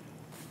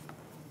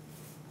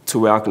to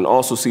where I can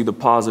also see the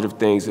positive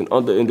things in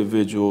other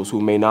individuals who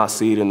may not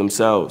see it in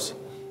themselves.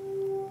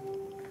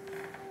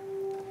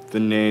 The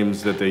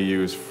names that they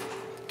use: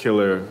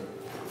 killer,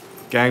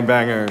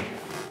 gangbanger,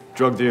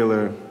 drug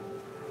dealer,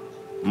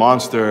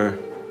 monster,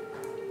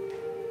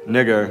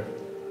 nigger.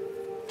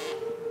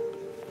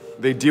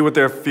 They deal with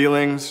their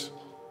feelings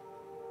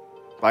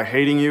by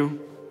hating you,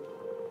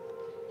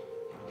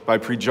 by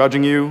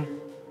prejudging you,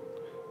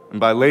 and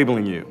by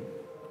labeling you.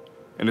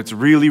 And it's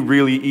really,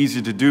 really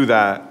easy to do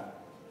that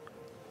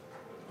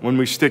when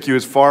we stick you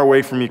as far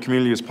away from your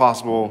community as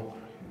possible,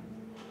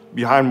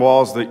 behind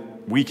walls that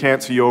we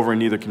can't see over and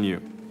neither can you.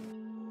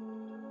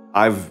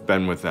 I've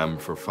been with them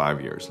for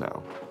 5 years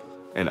now,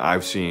 and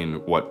I've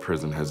seen what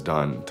prison has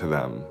done to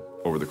them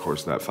over the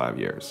course of that 5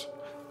 years.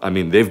 I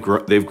mean, they've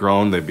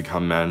grown, they've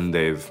become men,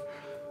 they've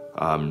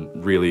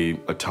really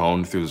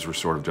atoned through this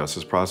restorative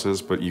justice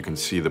process, but you can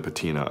see the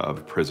patina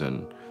of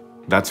prison.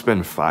 That's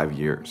been 5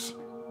 years.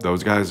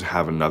 Those guys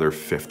have another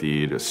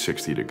 50 to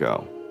 60 to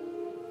go.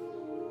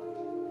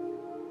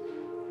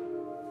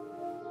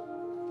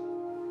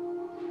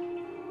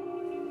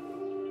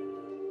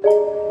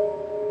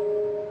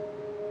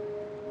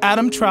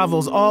 Adam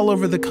travels all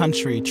over the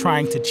country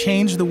trying to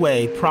change the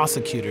way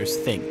prosecutors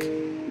think.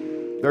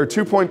 There are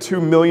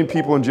 2.2 million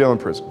people in jail and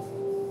prison.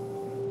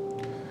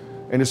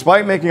 And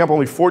despite making up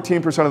only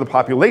 14% of the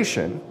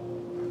population,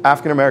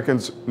 African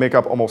Americans make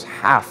up almost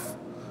half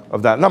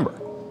of that number.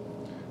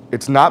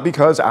 It's not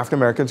because African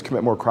Americans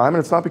commit more crime,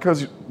 and it's not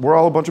because we're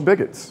all a bunch of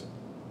bigots.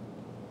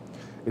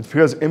 It's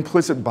because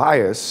implicit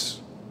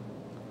bias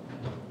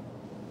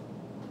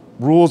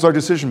rules our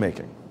decision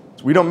making.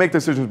 So we don't make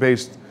decisions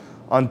based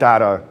on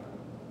data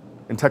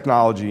and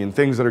technology and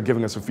things that are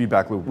giving us a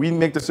feedback loop. We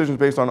make decisions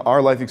based on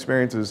our life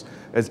experiences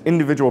as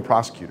individual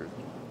prosecutors.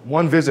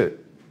 One visit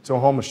to a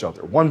homeless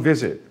shelter, one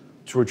visit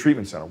to a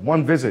treatment center,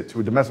 one visit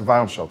to a domestic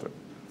violence shelter,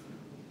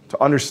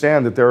 to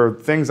understand that there are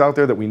things out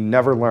there that we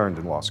never learned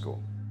in law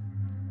school.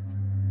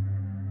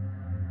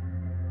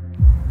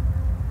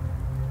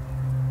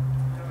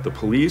 The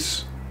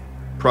police,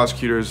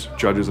 prosecutors,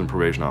 judges, and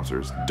probation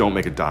officers don't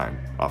make a dime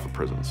off of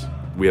prisons.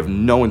 We have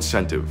no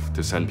incentive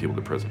to send people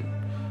to prison.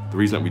 The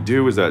reason that we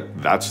do is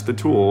that that's the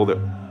tool that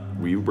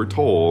we were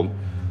told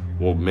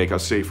will make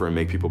us safer and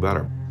make people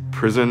better.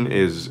 Prison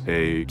is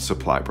a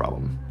supply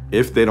problem.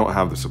 If they don't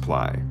have the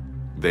supply,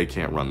 they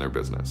can't run their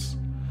business.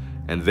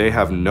 And they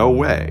have no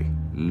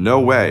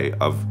way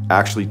of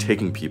actually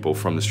taking people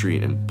from the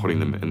street and putting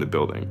them in the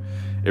building.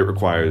 It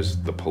requires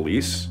the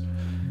police,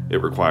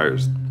 it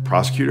requires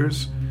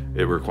prosecutors,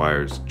 it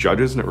requires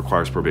judges, and it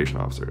requires probation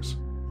officers.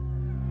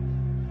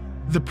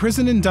 The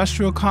prison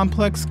industrial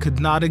complex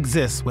could not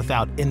exist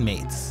without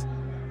inmates.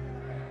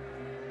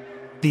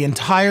 the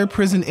entire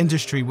prison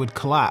industry would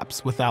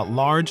collapse without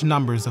large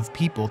numbers of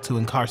people to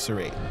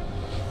incarcerate.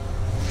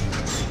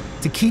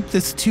 To keep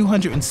this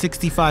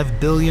 $265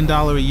 billion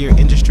a year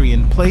industry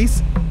in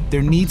place,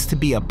 there needs to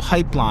be a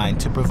pipeline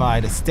to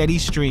provide a steady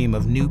stream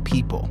of new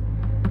people.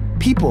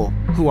 People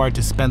who are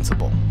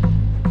dispensable.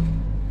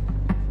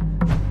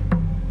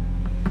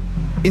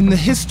 In the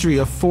history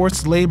of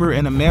forced labor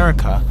in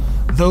America,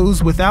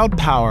 those without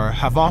power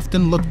have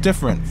often looked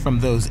different from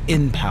those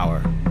in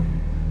power.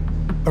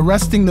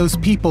 Arresting those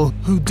people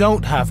who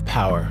don't have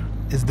power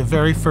is the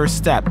very first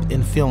step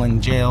in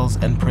filling jails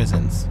and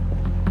prisons.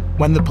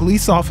 When the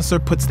police officer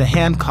puts the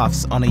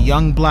handcuffs on a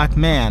young black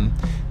man,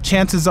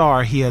 chances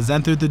are he has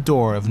entered the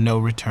door of no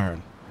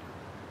return.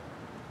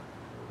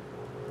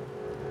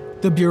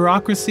 The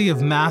bureaucracy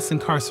of mass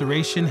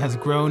incarceration has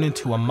grown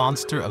into a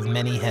monster of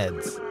many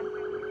heads.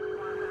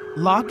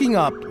 Locking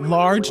up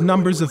large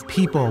numbers of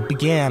people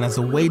began as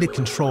a way to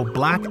control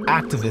black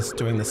activists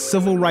during the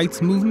civil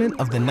rights movement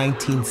of the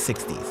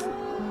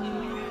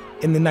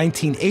 1960s. In the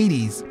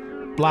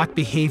 1980s, black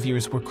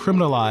behaviors were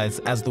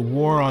criminalized as the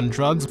war on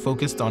drugs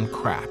focused on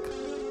crack.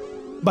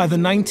 By the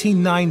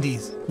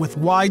 1990s, with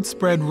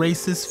widespread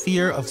racist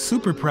fear of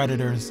super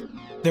predators,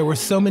 there were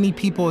so many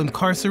people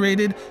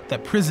incarcerated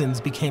that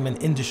prisons became an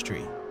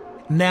industry.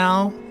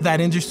 Now, that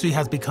industry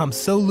has become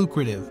so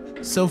lucrative,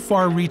 so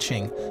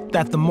far-reaching,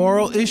 that the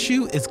moral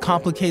issue is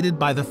complicated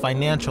by the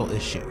financial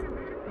issue.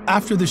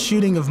 After the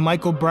shooting of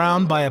Michael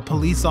Brown by a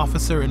police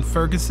officer in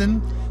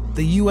Ferguson,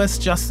 the U.S.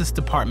 Justice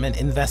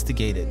Department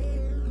investigated.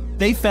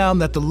 They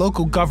found that the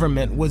local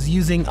government was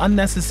using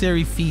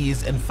unnecessary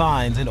fees and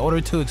fines in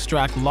order to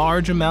extract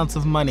large amounts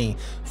of money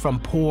from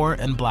poor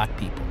and black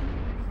people.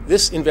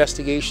 This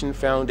investigation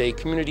found a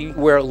community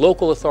where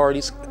local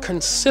authorities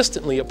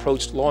consistently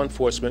approached law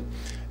enforcement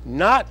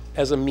not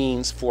as a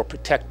means for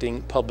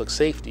protecting public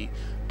safety,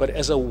 but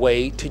as a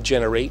way to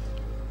generate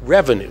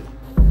revenue.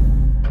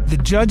 The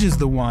judge is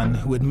the one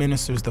who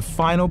administers the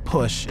final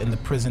push in the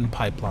prison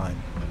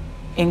pipeline.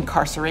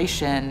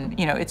 Incarceration,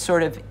 it's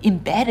sort of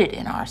embedded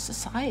in our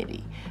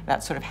society.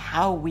 That's sort of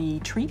how we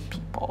treat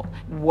people.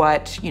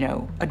 What,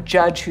 a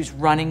judge who's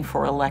running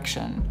for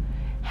election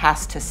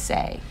has to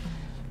say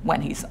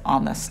when he's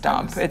on the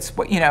stump. It's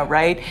what,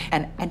 right?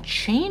 And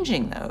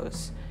changing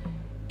those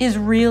is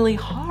really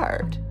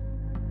hard.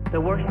 The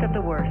worst of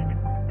the worst.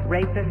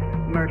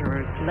 Rapists,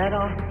 murderers, let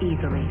off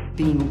easily.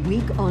 Being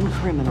weak on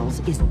criminals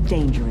is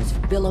dangerous.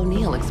 Bill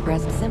O'Neill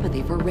expressed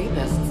sympathy for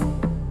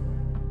rapists.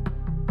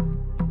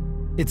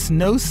 It's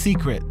no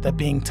secret that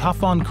being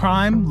tough on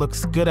crime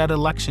looks good at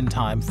election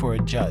time for a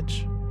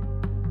judge.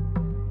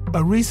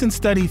 A recent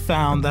study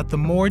found that the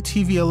more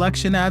TV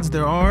election ads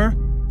there are,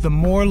 the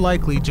more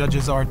likely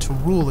judges are to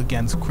rule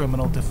against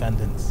criminal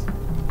defendants.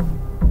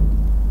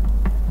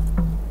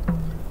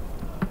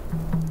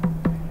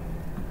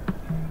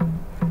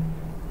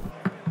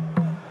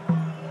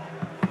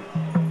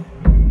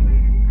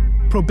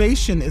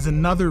 Probation is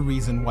another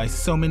reason why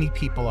so many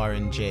people are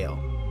in jail.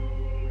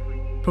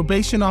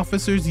 Probation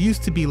officers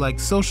used to be like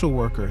social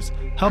workers,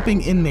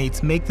 helping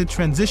inmates make the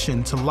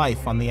transition to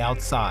life on the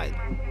outside.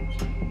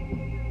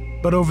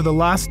 But over the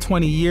last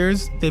 20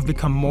 years, they've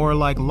become more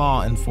like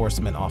law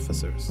enforcement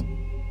officers.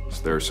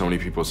 There are so many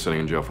people sitting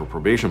in jail for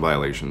probation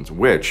violations,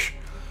 which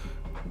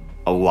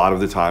a lot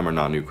of the time are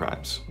not new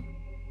crimes.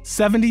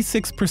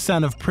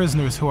 76% of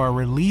prisoners who are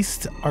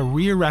released are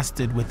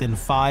rearrested within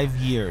 5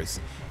 years,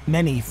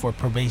 many for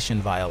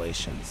probation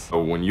violations.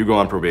 So when you go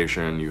on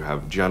probation, you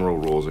have general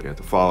rules that you have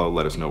to follow.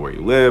 Let us know where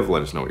you live,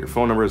 let us know what your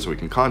phone number is so we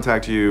can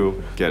contact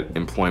you, get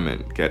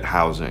employment, get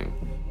housing.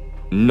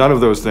 None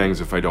of those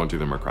things, if I don't do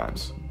them, are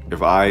crimes.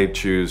 If I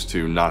choose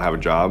to not have a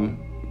job,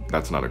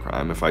 that's not a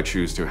crime. If I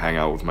choose to hang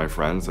out with my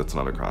friends, that's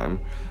not a crime.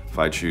 If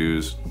I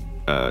choose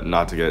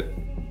not to get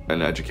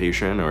an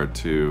education or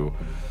to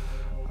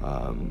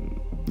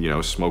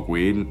smoke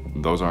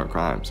weed, those aren't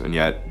crimes. And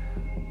yet,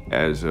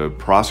 as a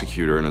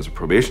prosecutor and as a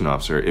probation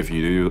officer, if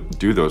you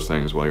do those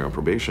things while you're on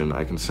probation,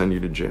 I can send you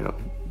to jail.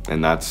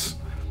 And that's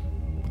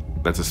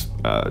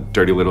a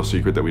dirty little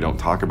secret that we don't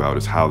talk about,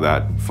 is how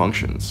that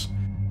functions.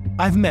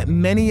 I've met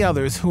many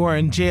others who are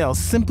in jail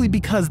simply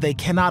because they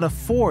cannot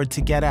afford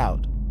to get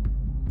out.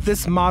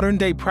 This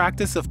modern-day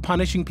practice of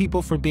punishing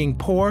people for being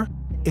poor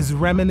is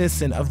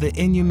reminiscent of the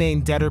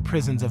inhumane debtor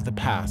prisons of the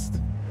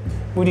past.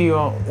 What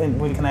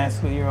can I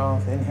ask what you're all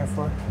in here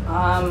for?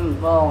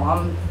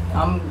 Well,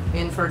 I'm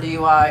in for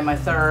DUI, my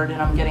third,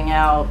 and I'm getting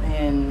out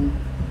in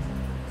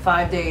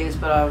 5 days,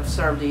 but I've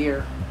served a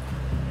year,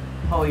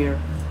 whole year.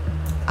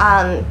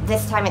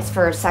 This time it's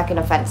for second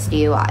offense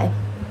DUI.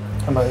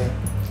 How about you?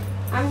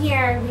 I'm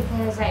here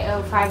because I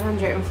owe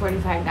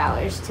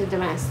 $545 to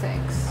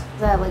domestics.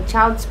 The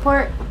child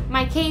support.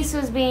 My case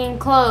was being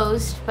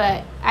closed,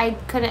 but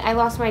I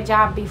lost my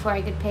job before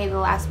I could pay the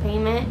last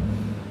payment.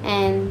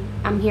 And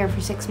I'm here for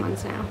 6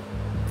 months now.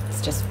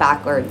 It's just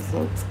backwards.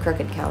 It's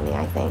Crooked County,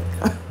 I think.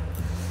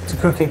 It's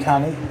Crooked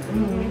County?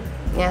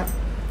 Mm-hmm. Yeah.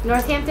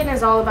 Northampton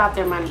is all about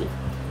their money.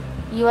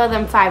 You owe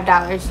them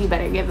 $5, you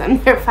better give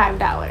them their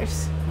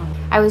 $5.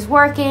 I was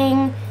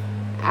working,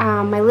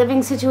 My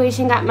living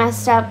situation got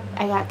messed up.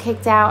 I got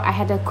kicked out. I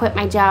had to quit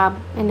my job,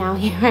 and now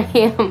here I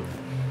am.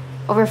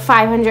 Over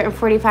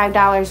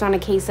 $545 on a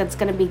case that's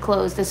going to be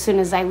closed as soon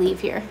as I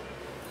leave here.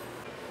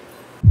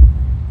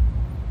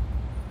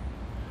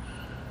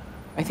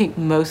 I think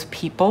most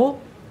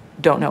people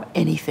don't know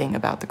anything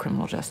about the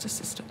criminal justice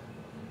system,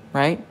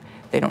 right?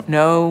 They don't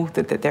know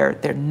that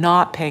they're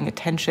not paying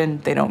attention.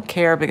 They don't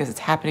care because it's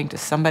happening to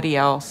somebody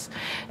else,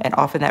 and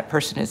often that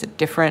person is a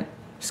different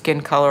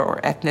skin color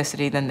or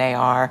ethnicity than they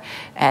are,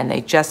 and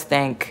they just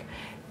think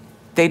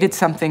they did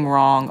something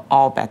wrong,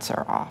 all bets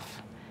are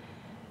off.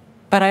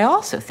 But I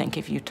also think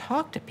if you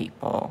talk to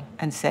people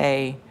and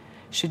say,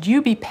 should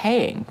you be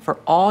paying for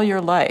all your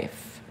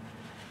life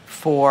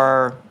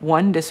for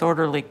one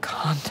disorderly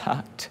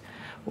conduct,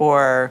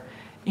 or,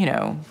 you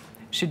know,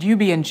 should you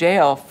be in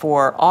jail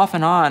for off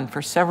and on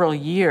for several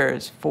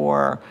years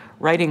for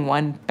writing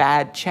one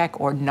bad check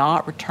or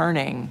not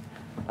returning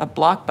a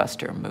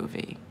blockbuster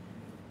movie?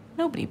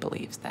 Nobody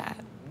believes that.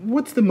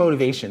 What's the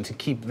motivation to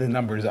keep the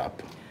numbers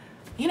up?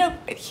 You know,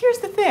 here's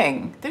the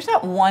thing. There's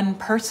not one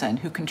person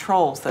who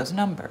controls those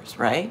numbers,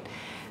 right?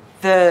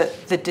 The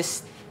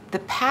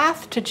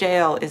path to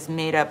jail is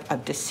made up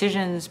of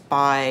decisions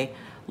by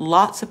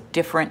lots of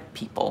different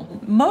people,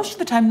 most of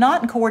the time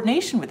not in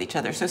coordination with each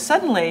other. So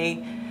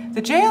suddenly,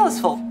 the jail is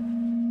full.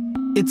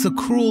 It's a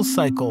cruel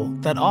cycle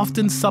that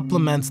often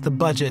supplements the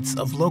budgets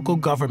of local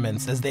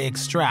governments as they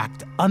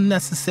extract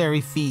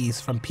unnecessary fees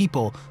from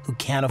people who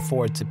can't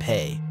afford to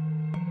pay.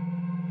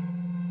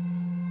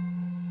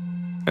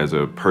 As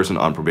a person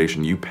on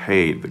probation, you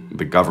pay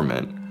the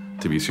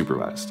government to be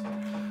supervised.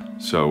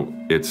 So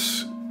it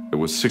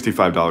was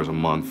 $65 a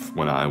month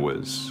when I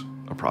was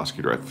a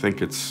prosecutor. I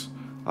think it's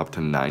up to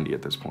 $90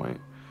 at this point.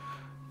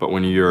 But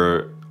when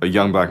you're a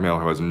young black male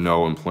who has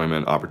no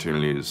employment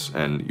opportunities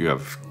and you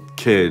have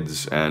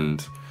kids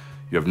and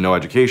you have no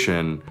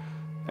education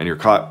and you're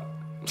caught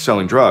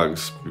selling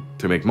drugs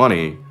to make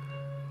money,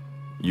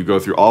 you go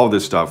through all of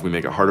this stuff. We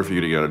make it harder for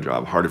you to get a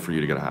job, harder for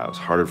you to get a house,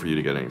 harder for you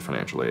to get any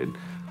financial aid,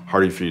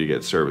 harder for you to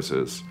get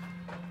services.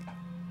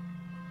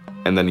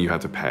 And then you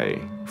have to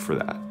pay for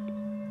that.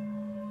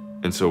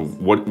 And so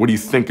what do you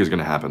think is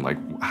gonna happen? Like,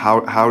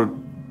 how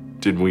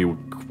did we,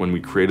 when we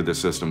created this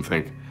system,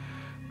 think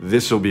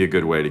this will be a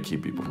good way to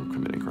keep people from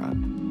committing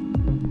crime?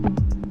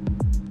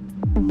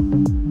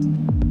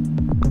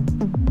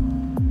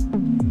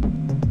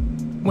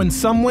 When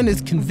someone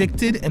is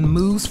convicted and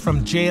moves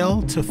from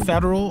jail to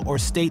federal or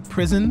state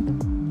prison,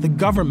 the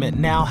government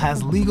now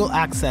has legal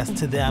access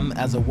to them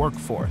as a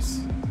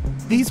workforce.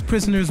 These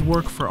prisoners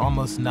work for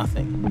almost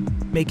nothing,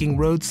 making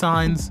road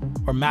signs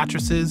or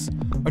mattresses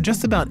or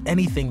just about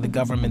anything the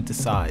government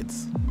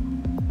decides.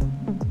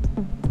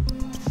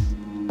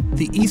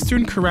 The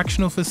Eastern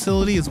Correctional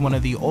Facility is one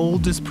of the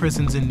oldest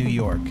prisons in New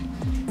York.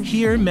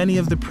 Here, many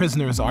of the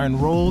prisoners are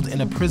enrolled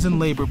in a prison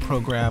labor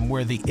program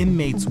where the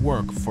inmates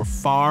work for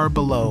far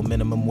below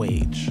minimum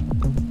wage.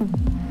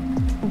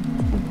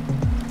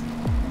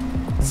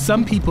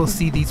 Some people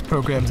see these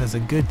programs as a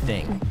good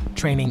thing,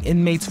 training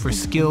inmates for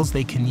skills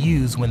they can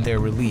use when they're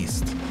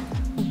released,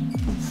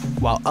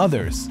 while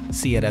others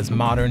see it as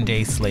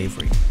modern-day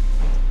slavery.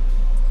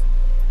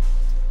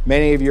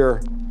 Many of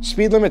your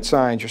speed limit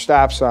signs, your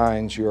stop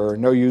signs, your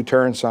no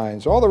U-turn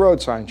signs, all the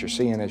road signs you're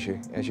seeing as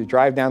you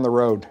drive down the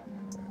road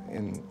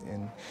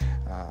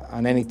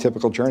on any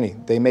typical journey.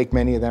 They make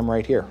many of them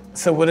right here.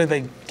 So what do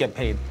they get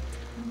paid?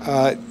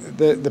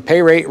 The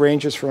pay rate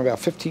ranges from about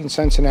 15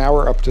 cents an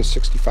hour up to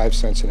 65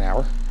 cents an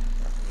hour.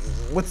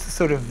 What's the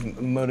sort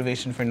of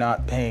motivation for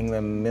not paying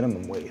them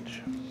minimum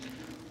wage?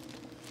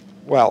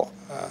 Well,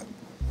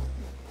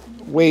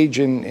 wage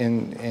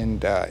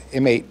and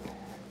inmate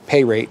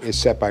pay rate is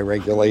set by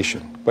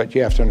regulation, but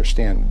you have to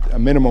understand a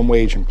minimum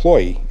wage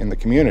employee in the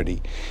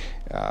community,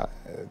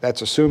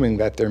 that's assuming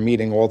that they're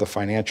meeting all the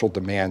financial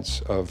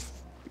demands of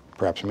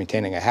perhaps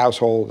maintaining a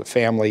household, a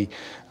family,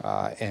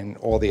 and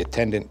all the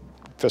attendant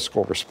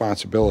fiscal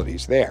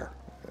responsibilities there.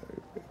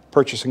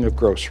 Purchasing of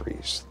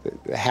groceries,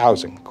 the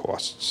housing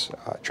costs,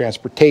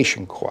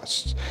 transportation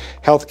costs,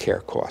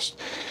 healthcare costs.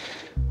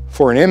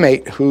 For an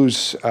inmate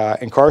who's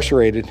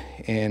incarcerated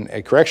in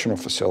a correctional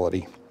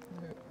facility,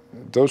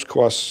 those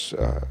costs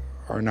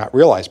are not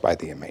realized by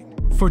the inmate.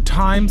 For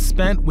time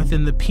spent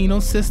within the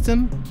penal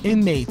system,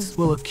 inmates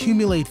will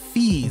accumulate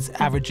fees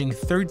averaging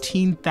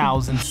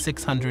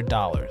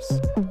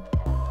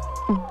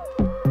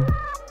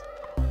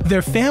 $13,600.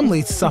 Their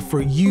families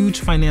suffer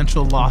huge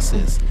financial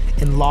losses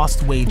in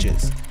lost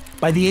wages.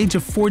 By the age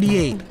of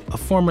 48, a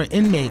former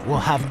inmate will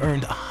have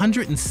earned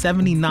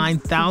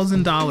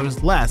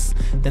 $179,000 less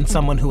than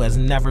someone who has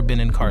never been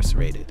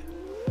incarcerated.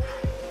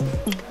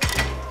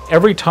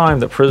 Every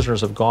time that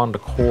prisoners have gone to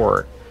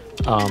court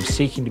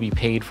seeking to be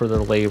paid for their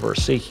labor,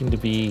 seeking to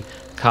be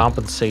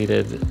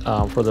compensated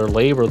for their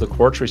labor, the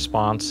court's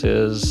response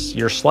is,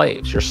 you're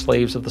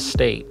slaves of the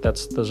state.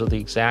 Those are the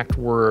exact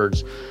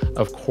words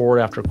of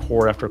court after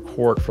court after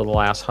court for the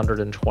last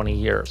 120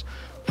 years.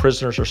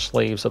 Prisoners are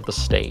slaves of the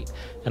state,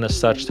 and as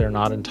such, they're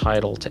not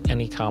entitled to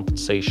any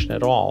compensation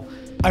at all.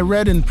 I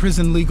read in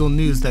Prison Legal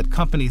News that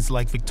companies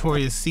like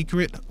Victoria's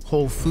Secret,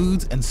 Whole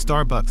Foods, and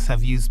Starbucks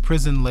have used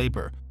prison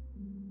labor.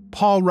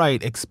 Paul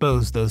Wright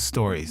exposed those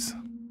stories.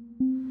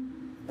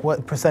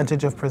 What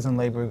percentage of prison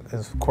labor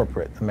is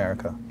corporate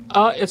America?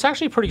 It's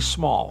actually pretty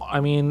small. I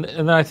mean,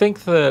 and I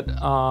think that,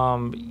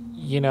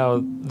 you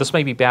know, this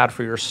may be bad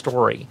for your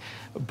story,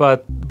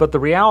 but the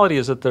reality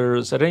is that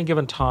at any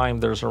given time,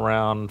 there's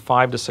around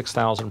 5,000 to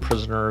 6,000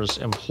 prisoners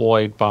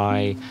employed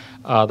by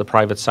the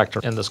private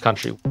sector in this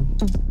country.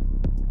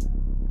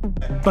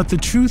 But the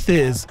truth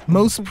is,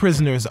 most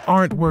prisoners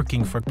aren't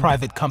working for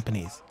private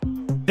companies.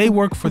 They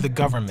work for the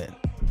government.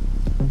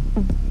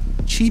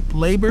 Cheap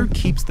labor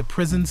keeps the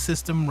prison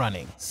system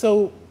running.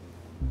 So,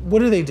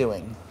 what are they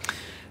doing?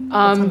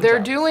 They're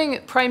doing,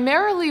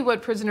 primarily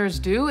what prisoners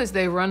do is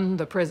they run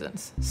the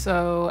prisons.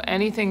 So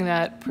anything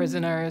that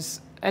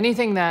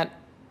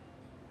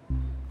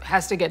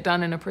has to get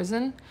done in a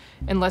prison,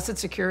 unless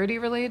it's security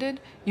related,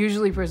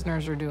 usually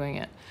prisoners are doing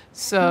it.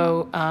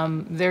 So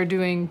they're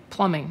doing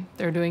plumbing,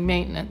 they're doing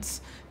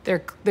maintenance,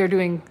 they're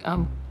doing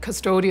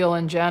custodial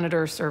and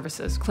janitor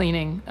services,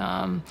 cleaning,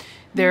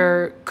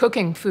 they're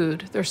cooking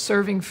food, they're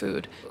serving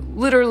food.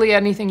 Literally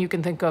anything you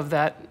can think of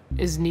that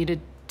is needed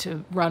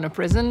to run a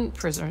prison,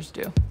 prisoners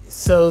do.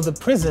 So the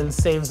prison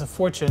saves a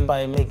fortune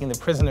by making the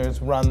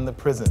prisoners run the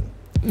prison?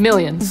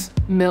 Millions,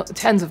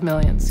 tens of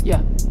millions,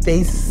 yeah.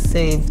 They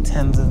save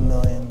tens of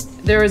millions.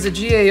 There was a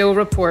GAO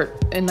report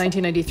in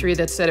 1993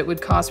 that said it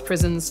would cost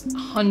prisons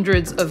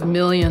hundreds of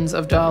millions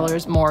of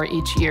dollars more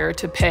each year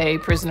to pay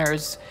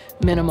prisoners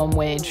minimum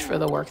wage for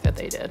the work that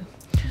they did.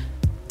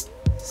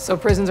 So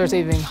prisons are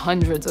saving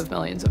hundreds of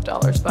millions of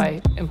dollars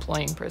by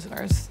employing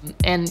prisoners.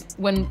 And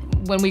when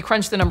we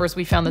crunched the numbers,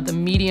 we found that the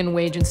median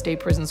wage in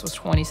state prisons was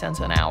 20 cents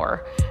an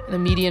hour, and the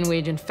median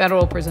wage in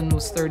federal prison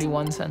was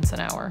 31 cents an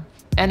hour.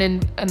 And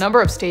in a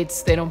number of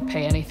states, they don't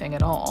pay anything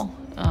at all.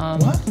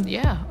 What?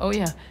 Yeah, oh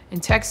yeah. In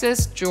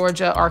Texas,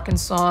 Georgia,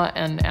 Arkansas,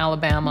 and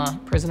Alabama,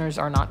 prisoners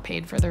are not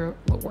paid for their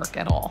work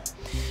at all.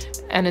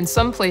 And in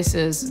some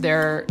places,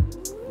 they're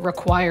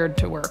required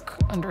to work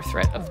under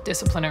threat of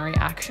disciplinary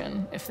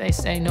action. If they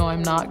say, no,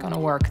 I'm not gonna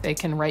work, they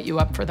can write you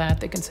up for that,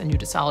 they can send you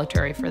to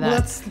solitary for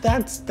that.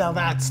 Well,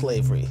 that's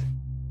slavery.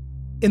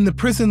 In the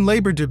prison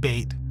labor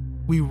debate,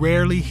 we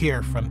rarely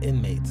hear from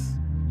inmates.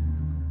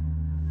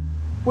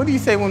 What do you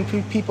say when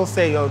people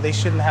say, oh, they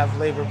shouldn't have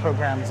labor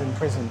programs in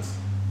prisons?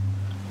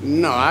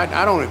 No,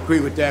 I don't agree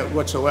with that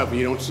whatsoever,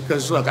 you know,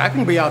 because look, I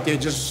can be out there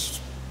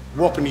just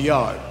walking the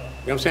yard, you know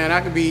what I'm saying?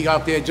 I can be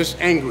out there just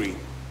angry,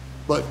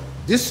 but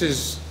this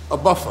is a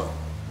buffer.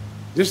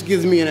 This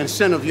gives me an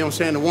incentive, you know what I'm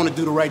saying, to want to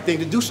do the right thing,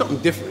 to do something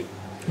different.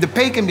 The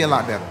pay can be a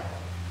lot better.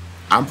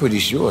 I'm pretty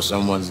sure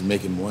someone's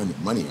making more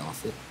money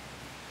off it,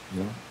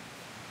 you know?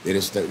 They're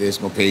just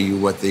gonna pay you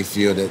what they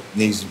feel that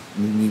needs to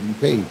be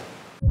paid.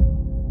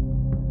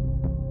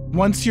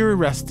 Once you're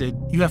arrested,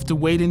 you have to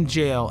wait in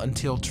jail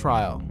until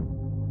trial,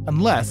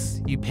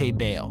 unless you pay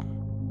bail.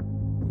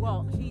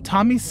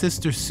 Tommy's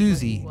sister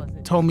Susie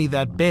told me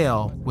that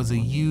bail was a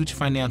huge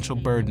financial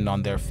burden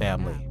on their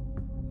family.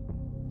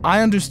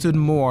 I understood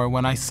more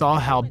when I saw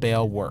how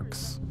bail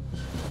works.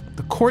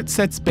 The court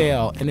sets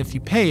bail, and if you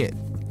pay it,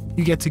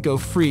 you get to go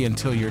free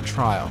until your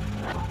trial.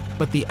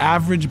 But the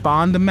average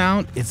bond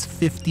amount is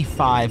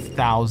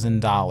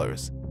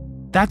 $55,000.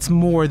 That's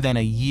more than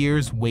a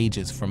year's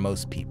wages for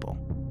most people.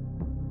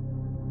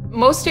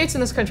 Most states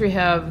in this country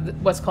have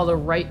what's called a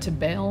right to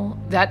bail.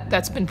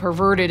 That's been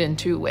perverted in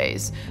two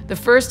ways. The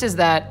first is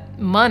that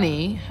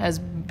money has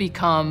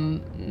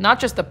become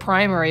not just the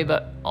primary,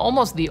 but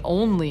almost the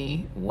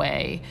only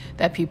way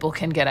that people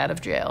can get out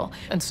of jail.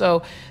 And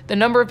so the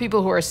number of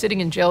people who are sitting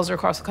in jails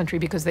across the country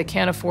because they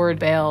can't afford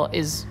bail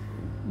is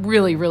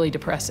really, really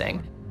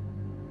depressing.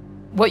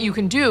 What you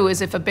can do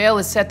is if a bail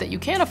is set that you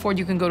can't afford,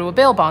 you can go to a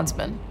bail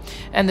bondsman.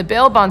 And the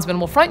bail bondsman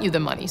will front you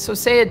the money. So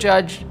say a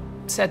judge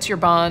sets your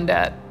bond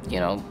at,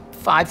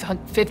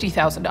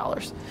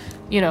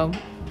 $50,000.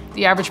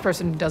 The average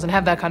person doesn't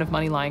have that kind of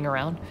money lying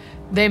around.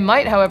 They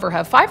might, however,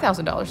 have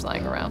 $5,000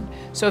 lying around.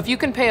 So if you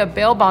can pay a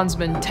bail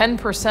bondsman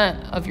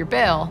 10% of your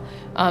bail,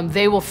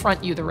 they will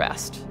front you the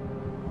rest.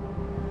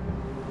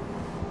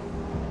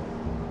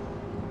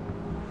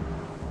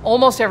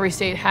 Almost every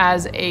state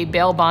has a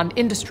bail bond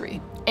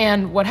industry.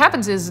 And what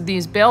happens is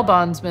these bail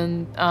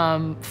bondsmen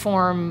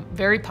form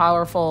very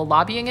powerful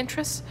lobbying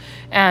interests,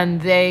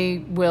 and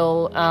they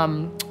will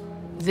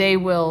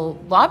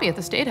lobby at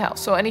the State House.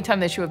 So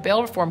anytime the issue of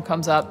bail reform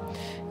comes up,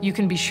 you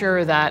can be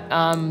sure that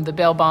the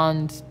bail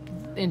bond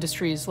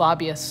industry's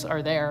lobbyists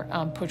are there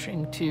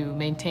pushing to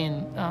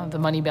maintain the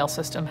money bail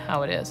system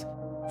how it is.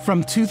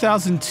 From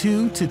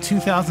 2002 to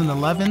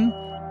 2011,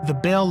 the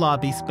bail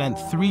lobby spent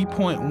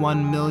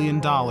 $3.1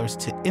 million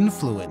to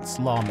influence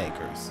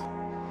lawmakers.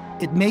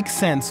 It makes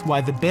sense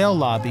why the bail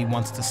lobby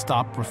wants to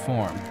stop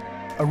reform.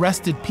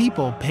 Arrested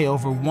people pay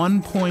over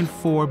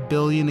 $1.4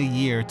 billion a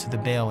year to the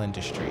bail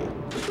industry.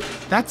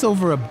 That's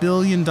over $1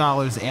 billion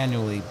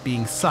annually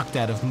being sucked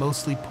out of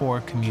mostly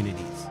poor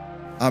communities.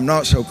 I'm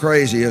not so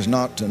crazy as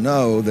not to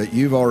know that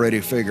you've already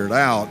figured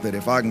out that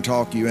if I can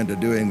talk you into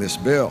doing this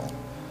bill,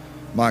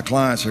 my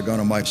clients are going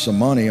to make some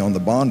money on the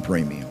bond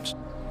premiums.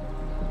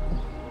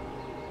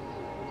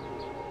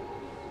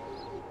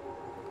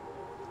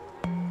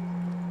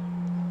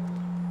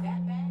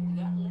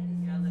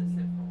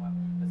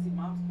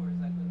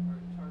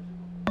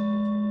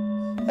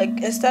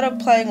 Like, instead of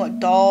playing with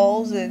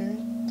dolls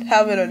and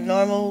having a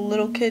normal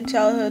little kid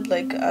childhood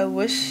like I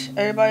wish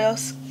everybody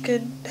else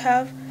could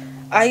have,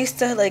 I used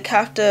to like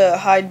have to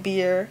hide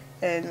beer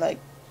and like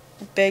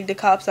beg the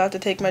cops not to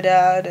take my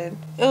dad, and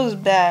it was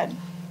bad.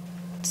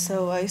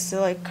 So I used to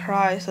like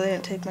cry so they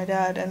didn't take my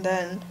dad, and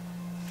then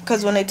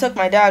because when they took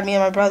my dad, me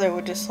and my brother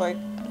would just like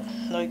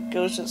it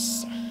was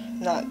just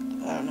not,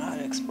 I don't know how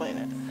to explain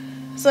it.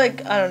 It's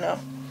like, I don't know.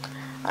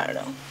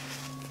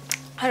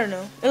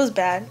 It was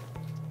bad.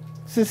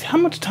 Sis, how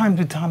much time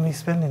did Tommy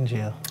spend in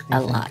jail?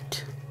 A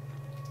lot.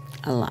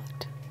 A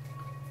lot.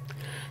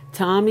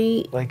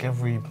 Tommy... Like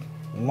every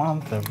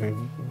month, every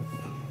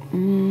couple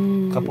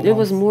months? It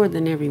was more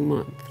than every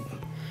month.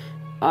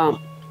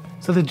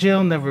 So the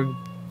jail never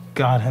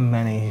got him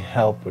any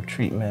help or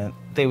treatment?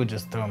 They would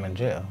just throw him in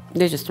jail?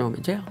 They just throw him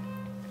in jail.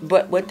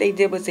 But what they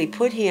did was they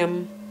put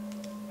him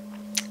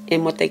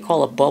in what they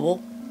call a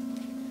bubble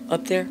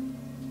up there.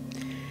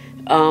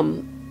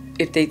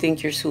 If they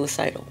think you're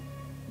suicidal.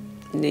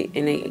 And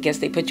I guess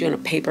they put you in a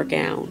paper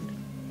gown.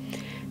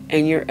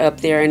 And you're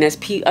up there, and as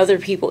other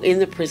people in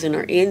the prison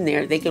are in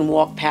there, they can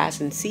walk past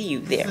and see you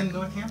there. In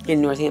Northampton?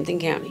 In Northampton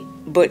County.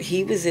 But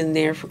he was in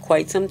there for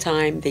quite some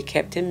time. They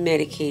kept him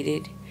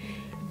medicated.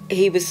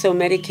 He was so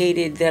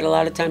medicated that a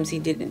lot of times he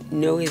didn't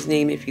know his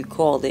name if you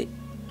called it.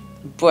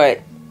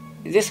 But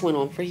this went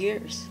on for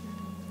years.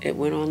 It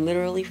went on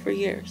literally for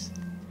years.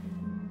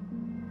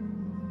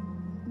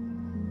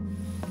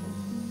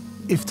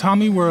 If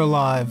Tommy were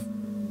alive,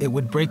 it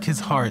would break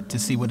his heart to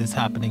see what is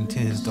happening to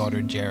his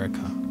daughter,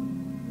 Jerica.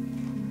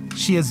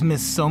 She has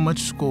missed so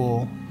much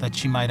school that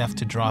she might have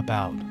to drop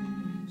out.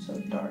 So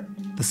dark.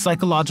 The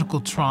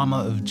psychological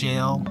trauma of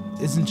jail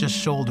isn't just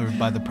shouldered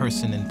by the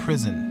person in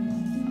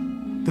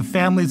prison. The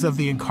families of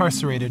the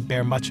incarcerated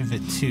bear much of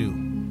it too.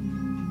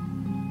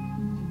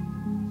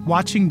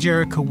 Watching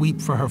Jerica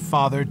weep for her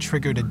father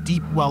triggered a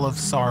deep well of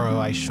sorrow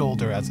I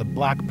shoulder as a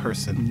Black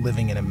person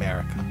living in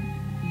America.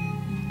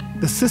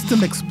 The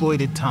system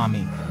exploited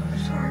Tommy.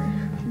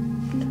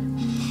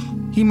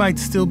 He might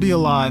still be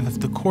alive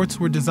if the courts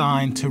were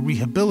designed to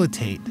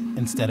rehabilitate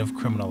instead of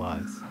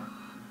criminalize.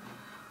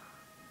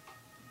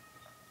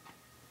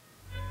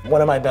 One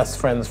of my best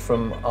friends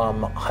from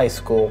high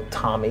school,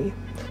 Tommy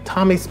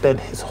spent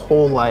his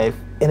whole life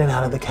in and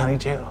out of the county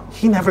jail.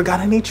 He never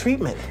got any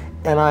treatment.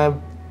 And I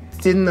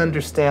didn't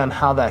understand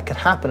how that could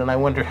happen, and I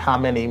wonder how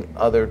many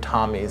other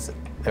Tommys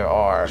there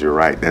are. You're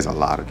right, there's a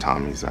lot of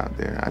Tommys out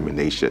there. I mean,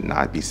 they should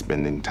not be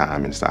spending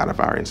time inside of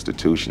our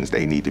institutions.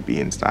 They need to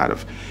be inside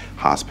of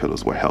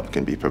hospitals where help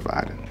can be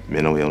provided.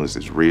 Mental illness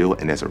is real,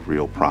 and there's a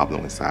real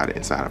problem inside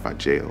of our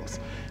jails.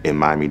 In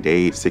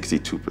Miami-Dade,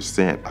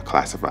 62% are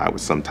classified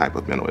with some type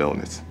of mental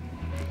illness.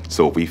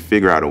 So if we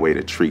figure out a way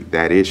to treat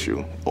that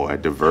issue or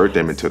divert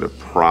them into the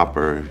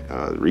proper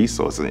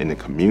resources in the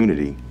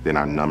community, then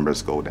our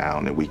numbers go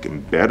down and we can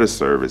better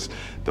service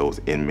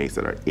those inmates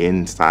that are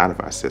inside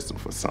of our system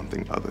for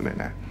something other than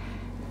that.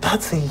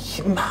 That's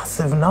a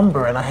massive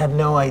number, and I had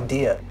no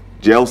idea.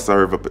 Jails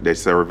serve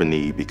a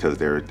need because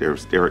there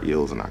are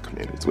ills in our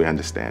communities. We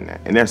understand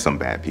that. And there's some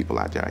bad people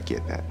out there, I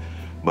get that.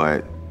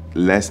 But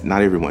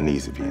not everyone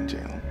needs to be in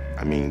jail.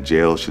 I mean,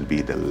 jail should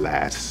be the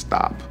last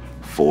stop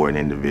for an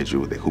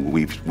individual who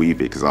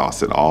we've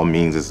exhausted all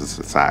means as a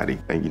society.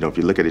 And if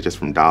you look at it just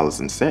from dollars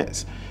and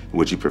cents,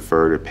 would you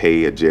prefer to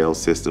pay a jail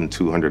system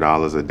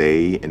 $200 a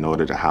day in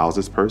order to house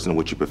this person?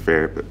 Would you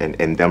prefer,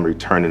 and them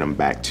returning them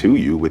back to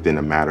you within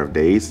a matter of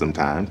days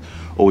sometimes?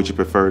 Or would you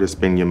prefer to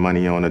spend your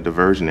money on a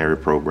diversionary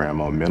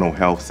program or a mental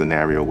health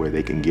scenario where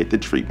they can get the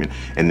treatment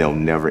and they'll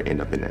never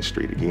end up in that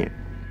street again?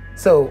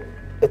 So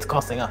it's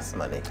costing us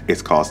money.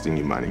 It's costing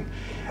you money.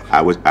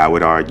 I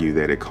would argue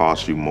that it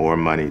costs you more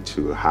money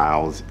to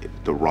house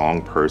the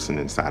wrong person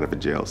inside of a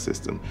jail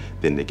system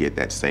than to get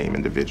that same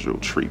individual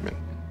treatment.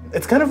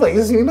 It's kind of like,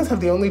 you must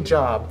have the only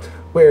job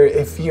where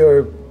if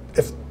you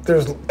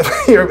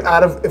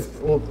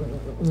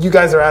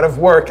guys are out of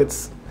work,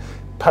 it's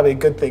probably a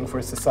good thing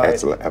for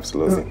society.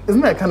 Absolutely.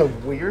 Isn't that kind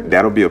of weird?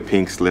 That'll be a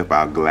pink slip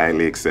I'll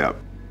gladly accept.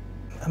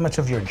 How much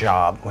of your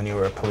job when you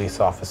were a police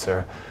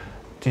officer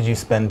did you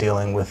spend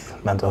dealing with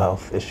mental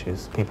health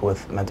issues, people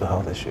with mental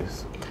health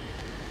issues?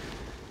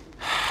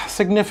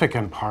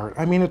 Significant part.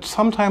 I mean,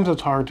 sometimes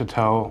it's hard to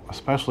tell,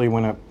 especially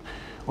when it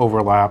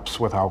overlaps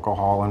with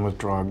alcohol and with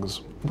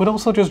drugs, but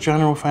also just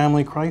general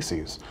family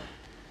crises.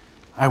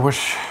 I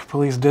wish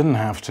police didn't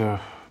have to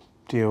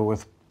deal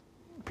with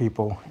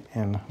people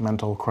in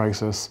mental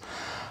crisis.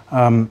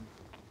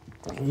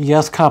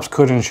 Yes, cops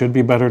could and should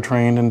be better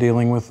trained in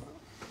dealing with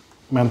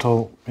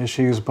mental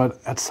issues, but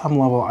at some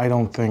level, I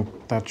don't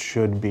think that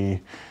should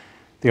be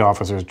the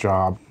officer's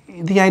job.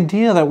 The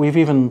idea that we've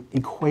even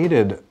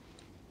equated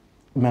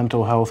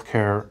mental health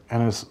care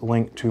and is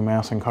linked to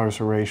mass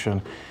incarceration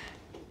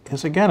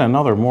is again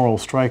another moral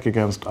strike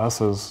against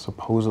us as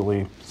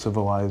supposedly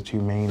civilized,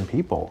 humane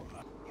people.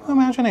 Can you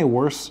imagine a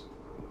worse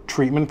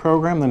treatment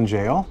program than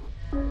jail?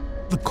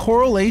 The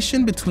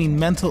correlation between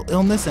mental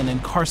illness and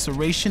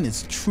incarceration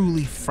is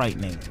truly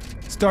frightening.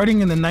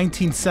 Starting in the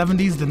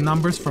 1970s, the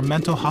numbers for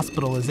mental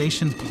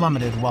hospitalization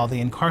plummeted while the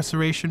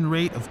incarceration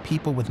rate of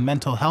people with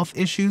mental health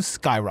issues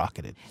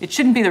skyrocketed. It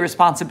shouldn't be the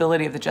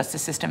responsibility of the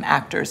justice system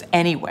actors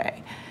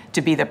anyway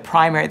to be the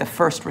primary, the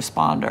first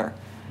responder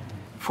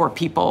for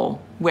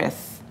people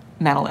with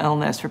mental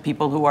illness, for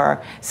people who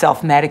are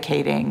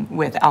self-medicating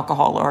with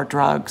alcohol or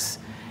drugs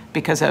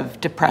because of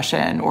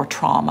depression or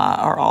trauma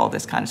or all of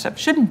this kind of stuff. It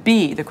shouldn't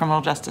be the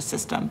criminal justice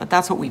system, but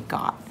that's what we've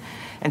got.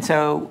 And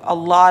so a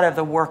lot of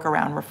the work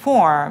around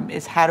reform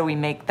is how do we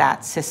make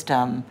that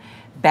system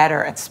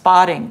better at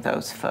spotting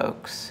those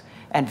folks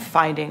and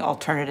finding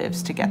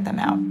alternatives to get them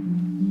out.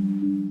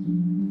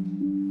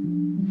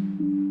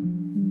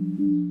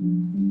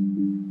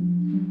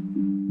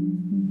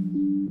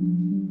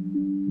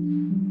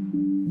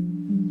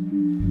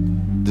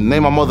 The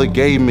name my mother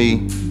gave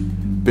me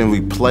been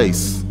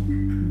replaced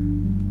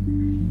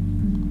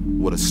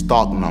with a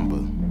stock number.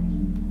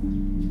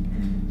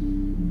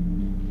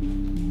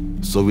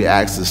 So we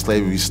asked if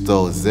slavery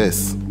still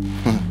exists.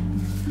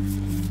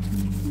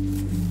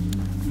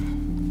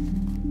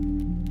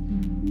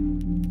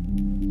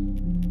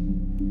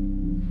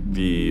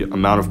 The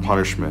amount of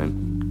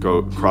punishment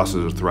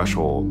crosses a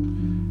threshold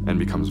and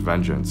becomes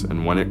vengeance.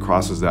 And when it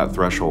crosses that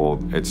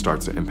threshold, it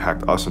starts to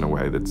impact us in a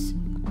way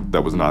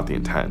that was not the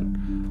intent.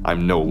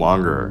 I'm no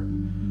longer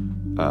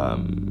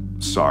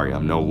sorry,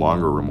 I'm no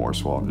longer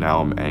remorseful. Now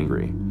I'm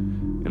angry.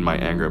 And my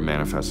anger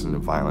manifests into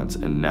violence,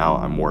 and now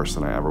I'm worse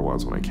than I ever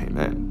was when I came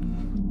in.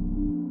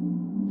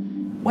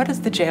 What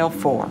is the jail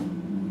for,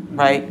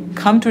 right?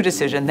 Come to a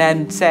decision,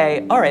 then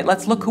say, all right,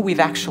 let's look who we've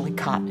actually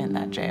caught in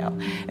that jail.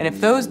 And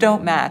if those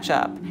don't match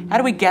up, how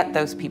do we get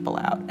those people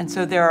out? And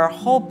so there are a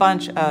whole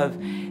bunch of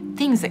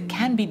things that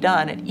can be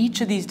done at each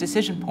of these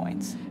decision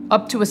points.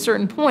 Up to a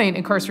certain point,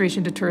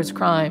 incarceration deters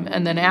crime.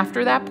 And then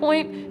after that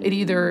point, it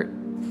either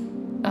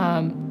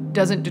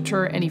doesn't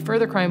deter any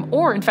further crime,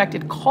 or in fact,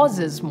 it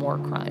causes more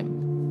crime.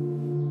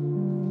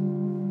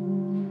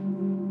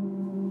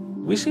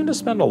 We seem to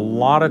spend a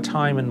lot of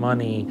time and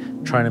money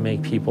trying to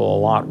make people a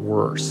lot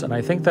worse. And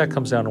I think that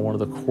comes down to one of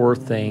the core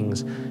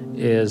things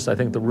is I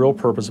think the real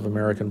purpose of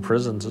American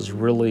prisons is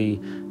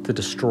really to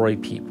destroy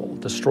people,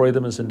 destroy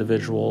them as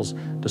individuals,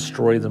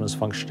 destroy them as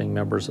functioning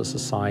members of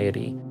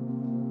society.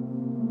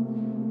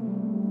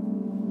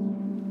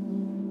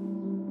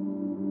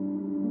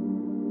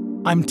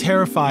 I'm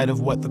terrified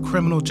of what the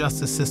criminal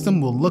justice system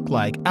will look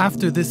like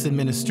after this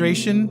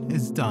administration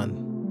is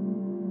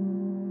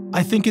done.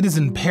 I think it is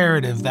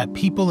imperative that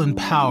people in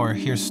power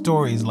hear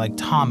stories like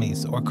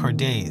Tommy's or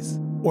Corday's,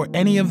 or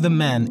any of the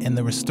men in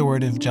the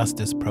restorative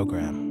justice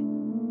program.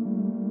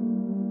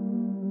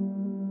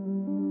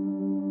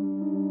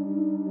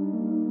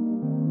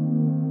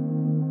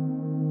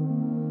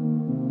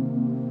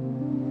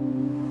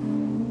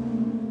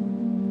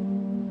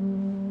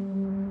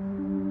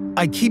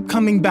 I keep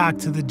coming back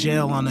to the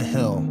jail on a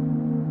hill.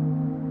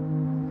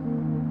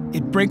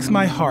 It breaks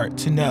my heart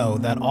to know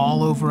that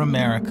all over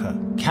America,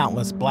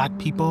 countless black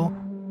people,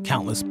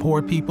 countless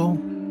poor people,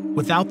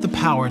 without the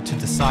power to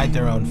decide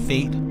their own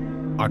fate,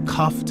 are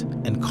cuffed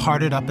and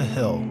carted up a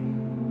hill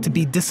to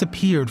be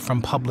disappeared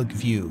from public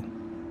view.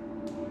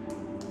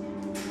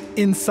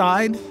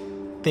 Inside,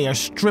 they are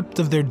stripped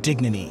of their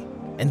dignity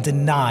and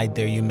denied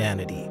their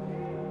humanity.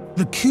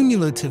 The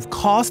cumulative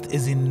cost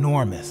is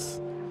enormous.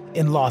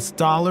 In lost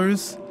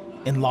dollars,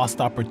 in lost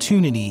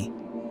opportunity,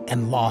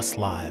 and lost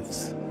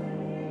lives.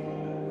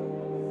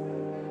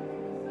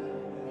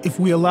 If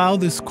we allow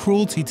this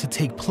cruelty to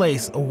take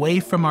place away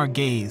from our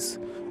gaze,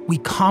 we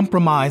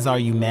compromise our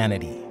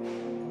humanity.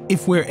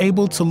 If we're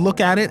able to look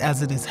at it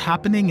as it is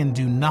happening and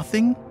do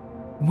nothing,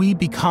 we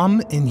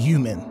become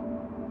inhuman.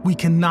 We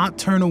cannot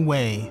turn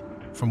away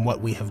from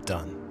what we have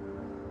done.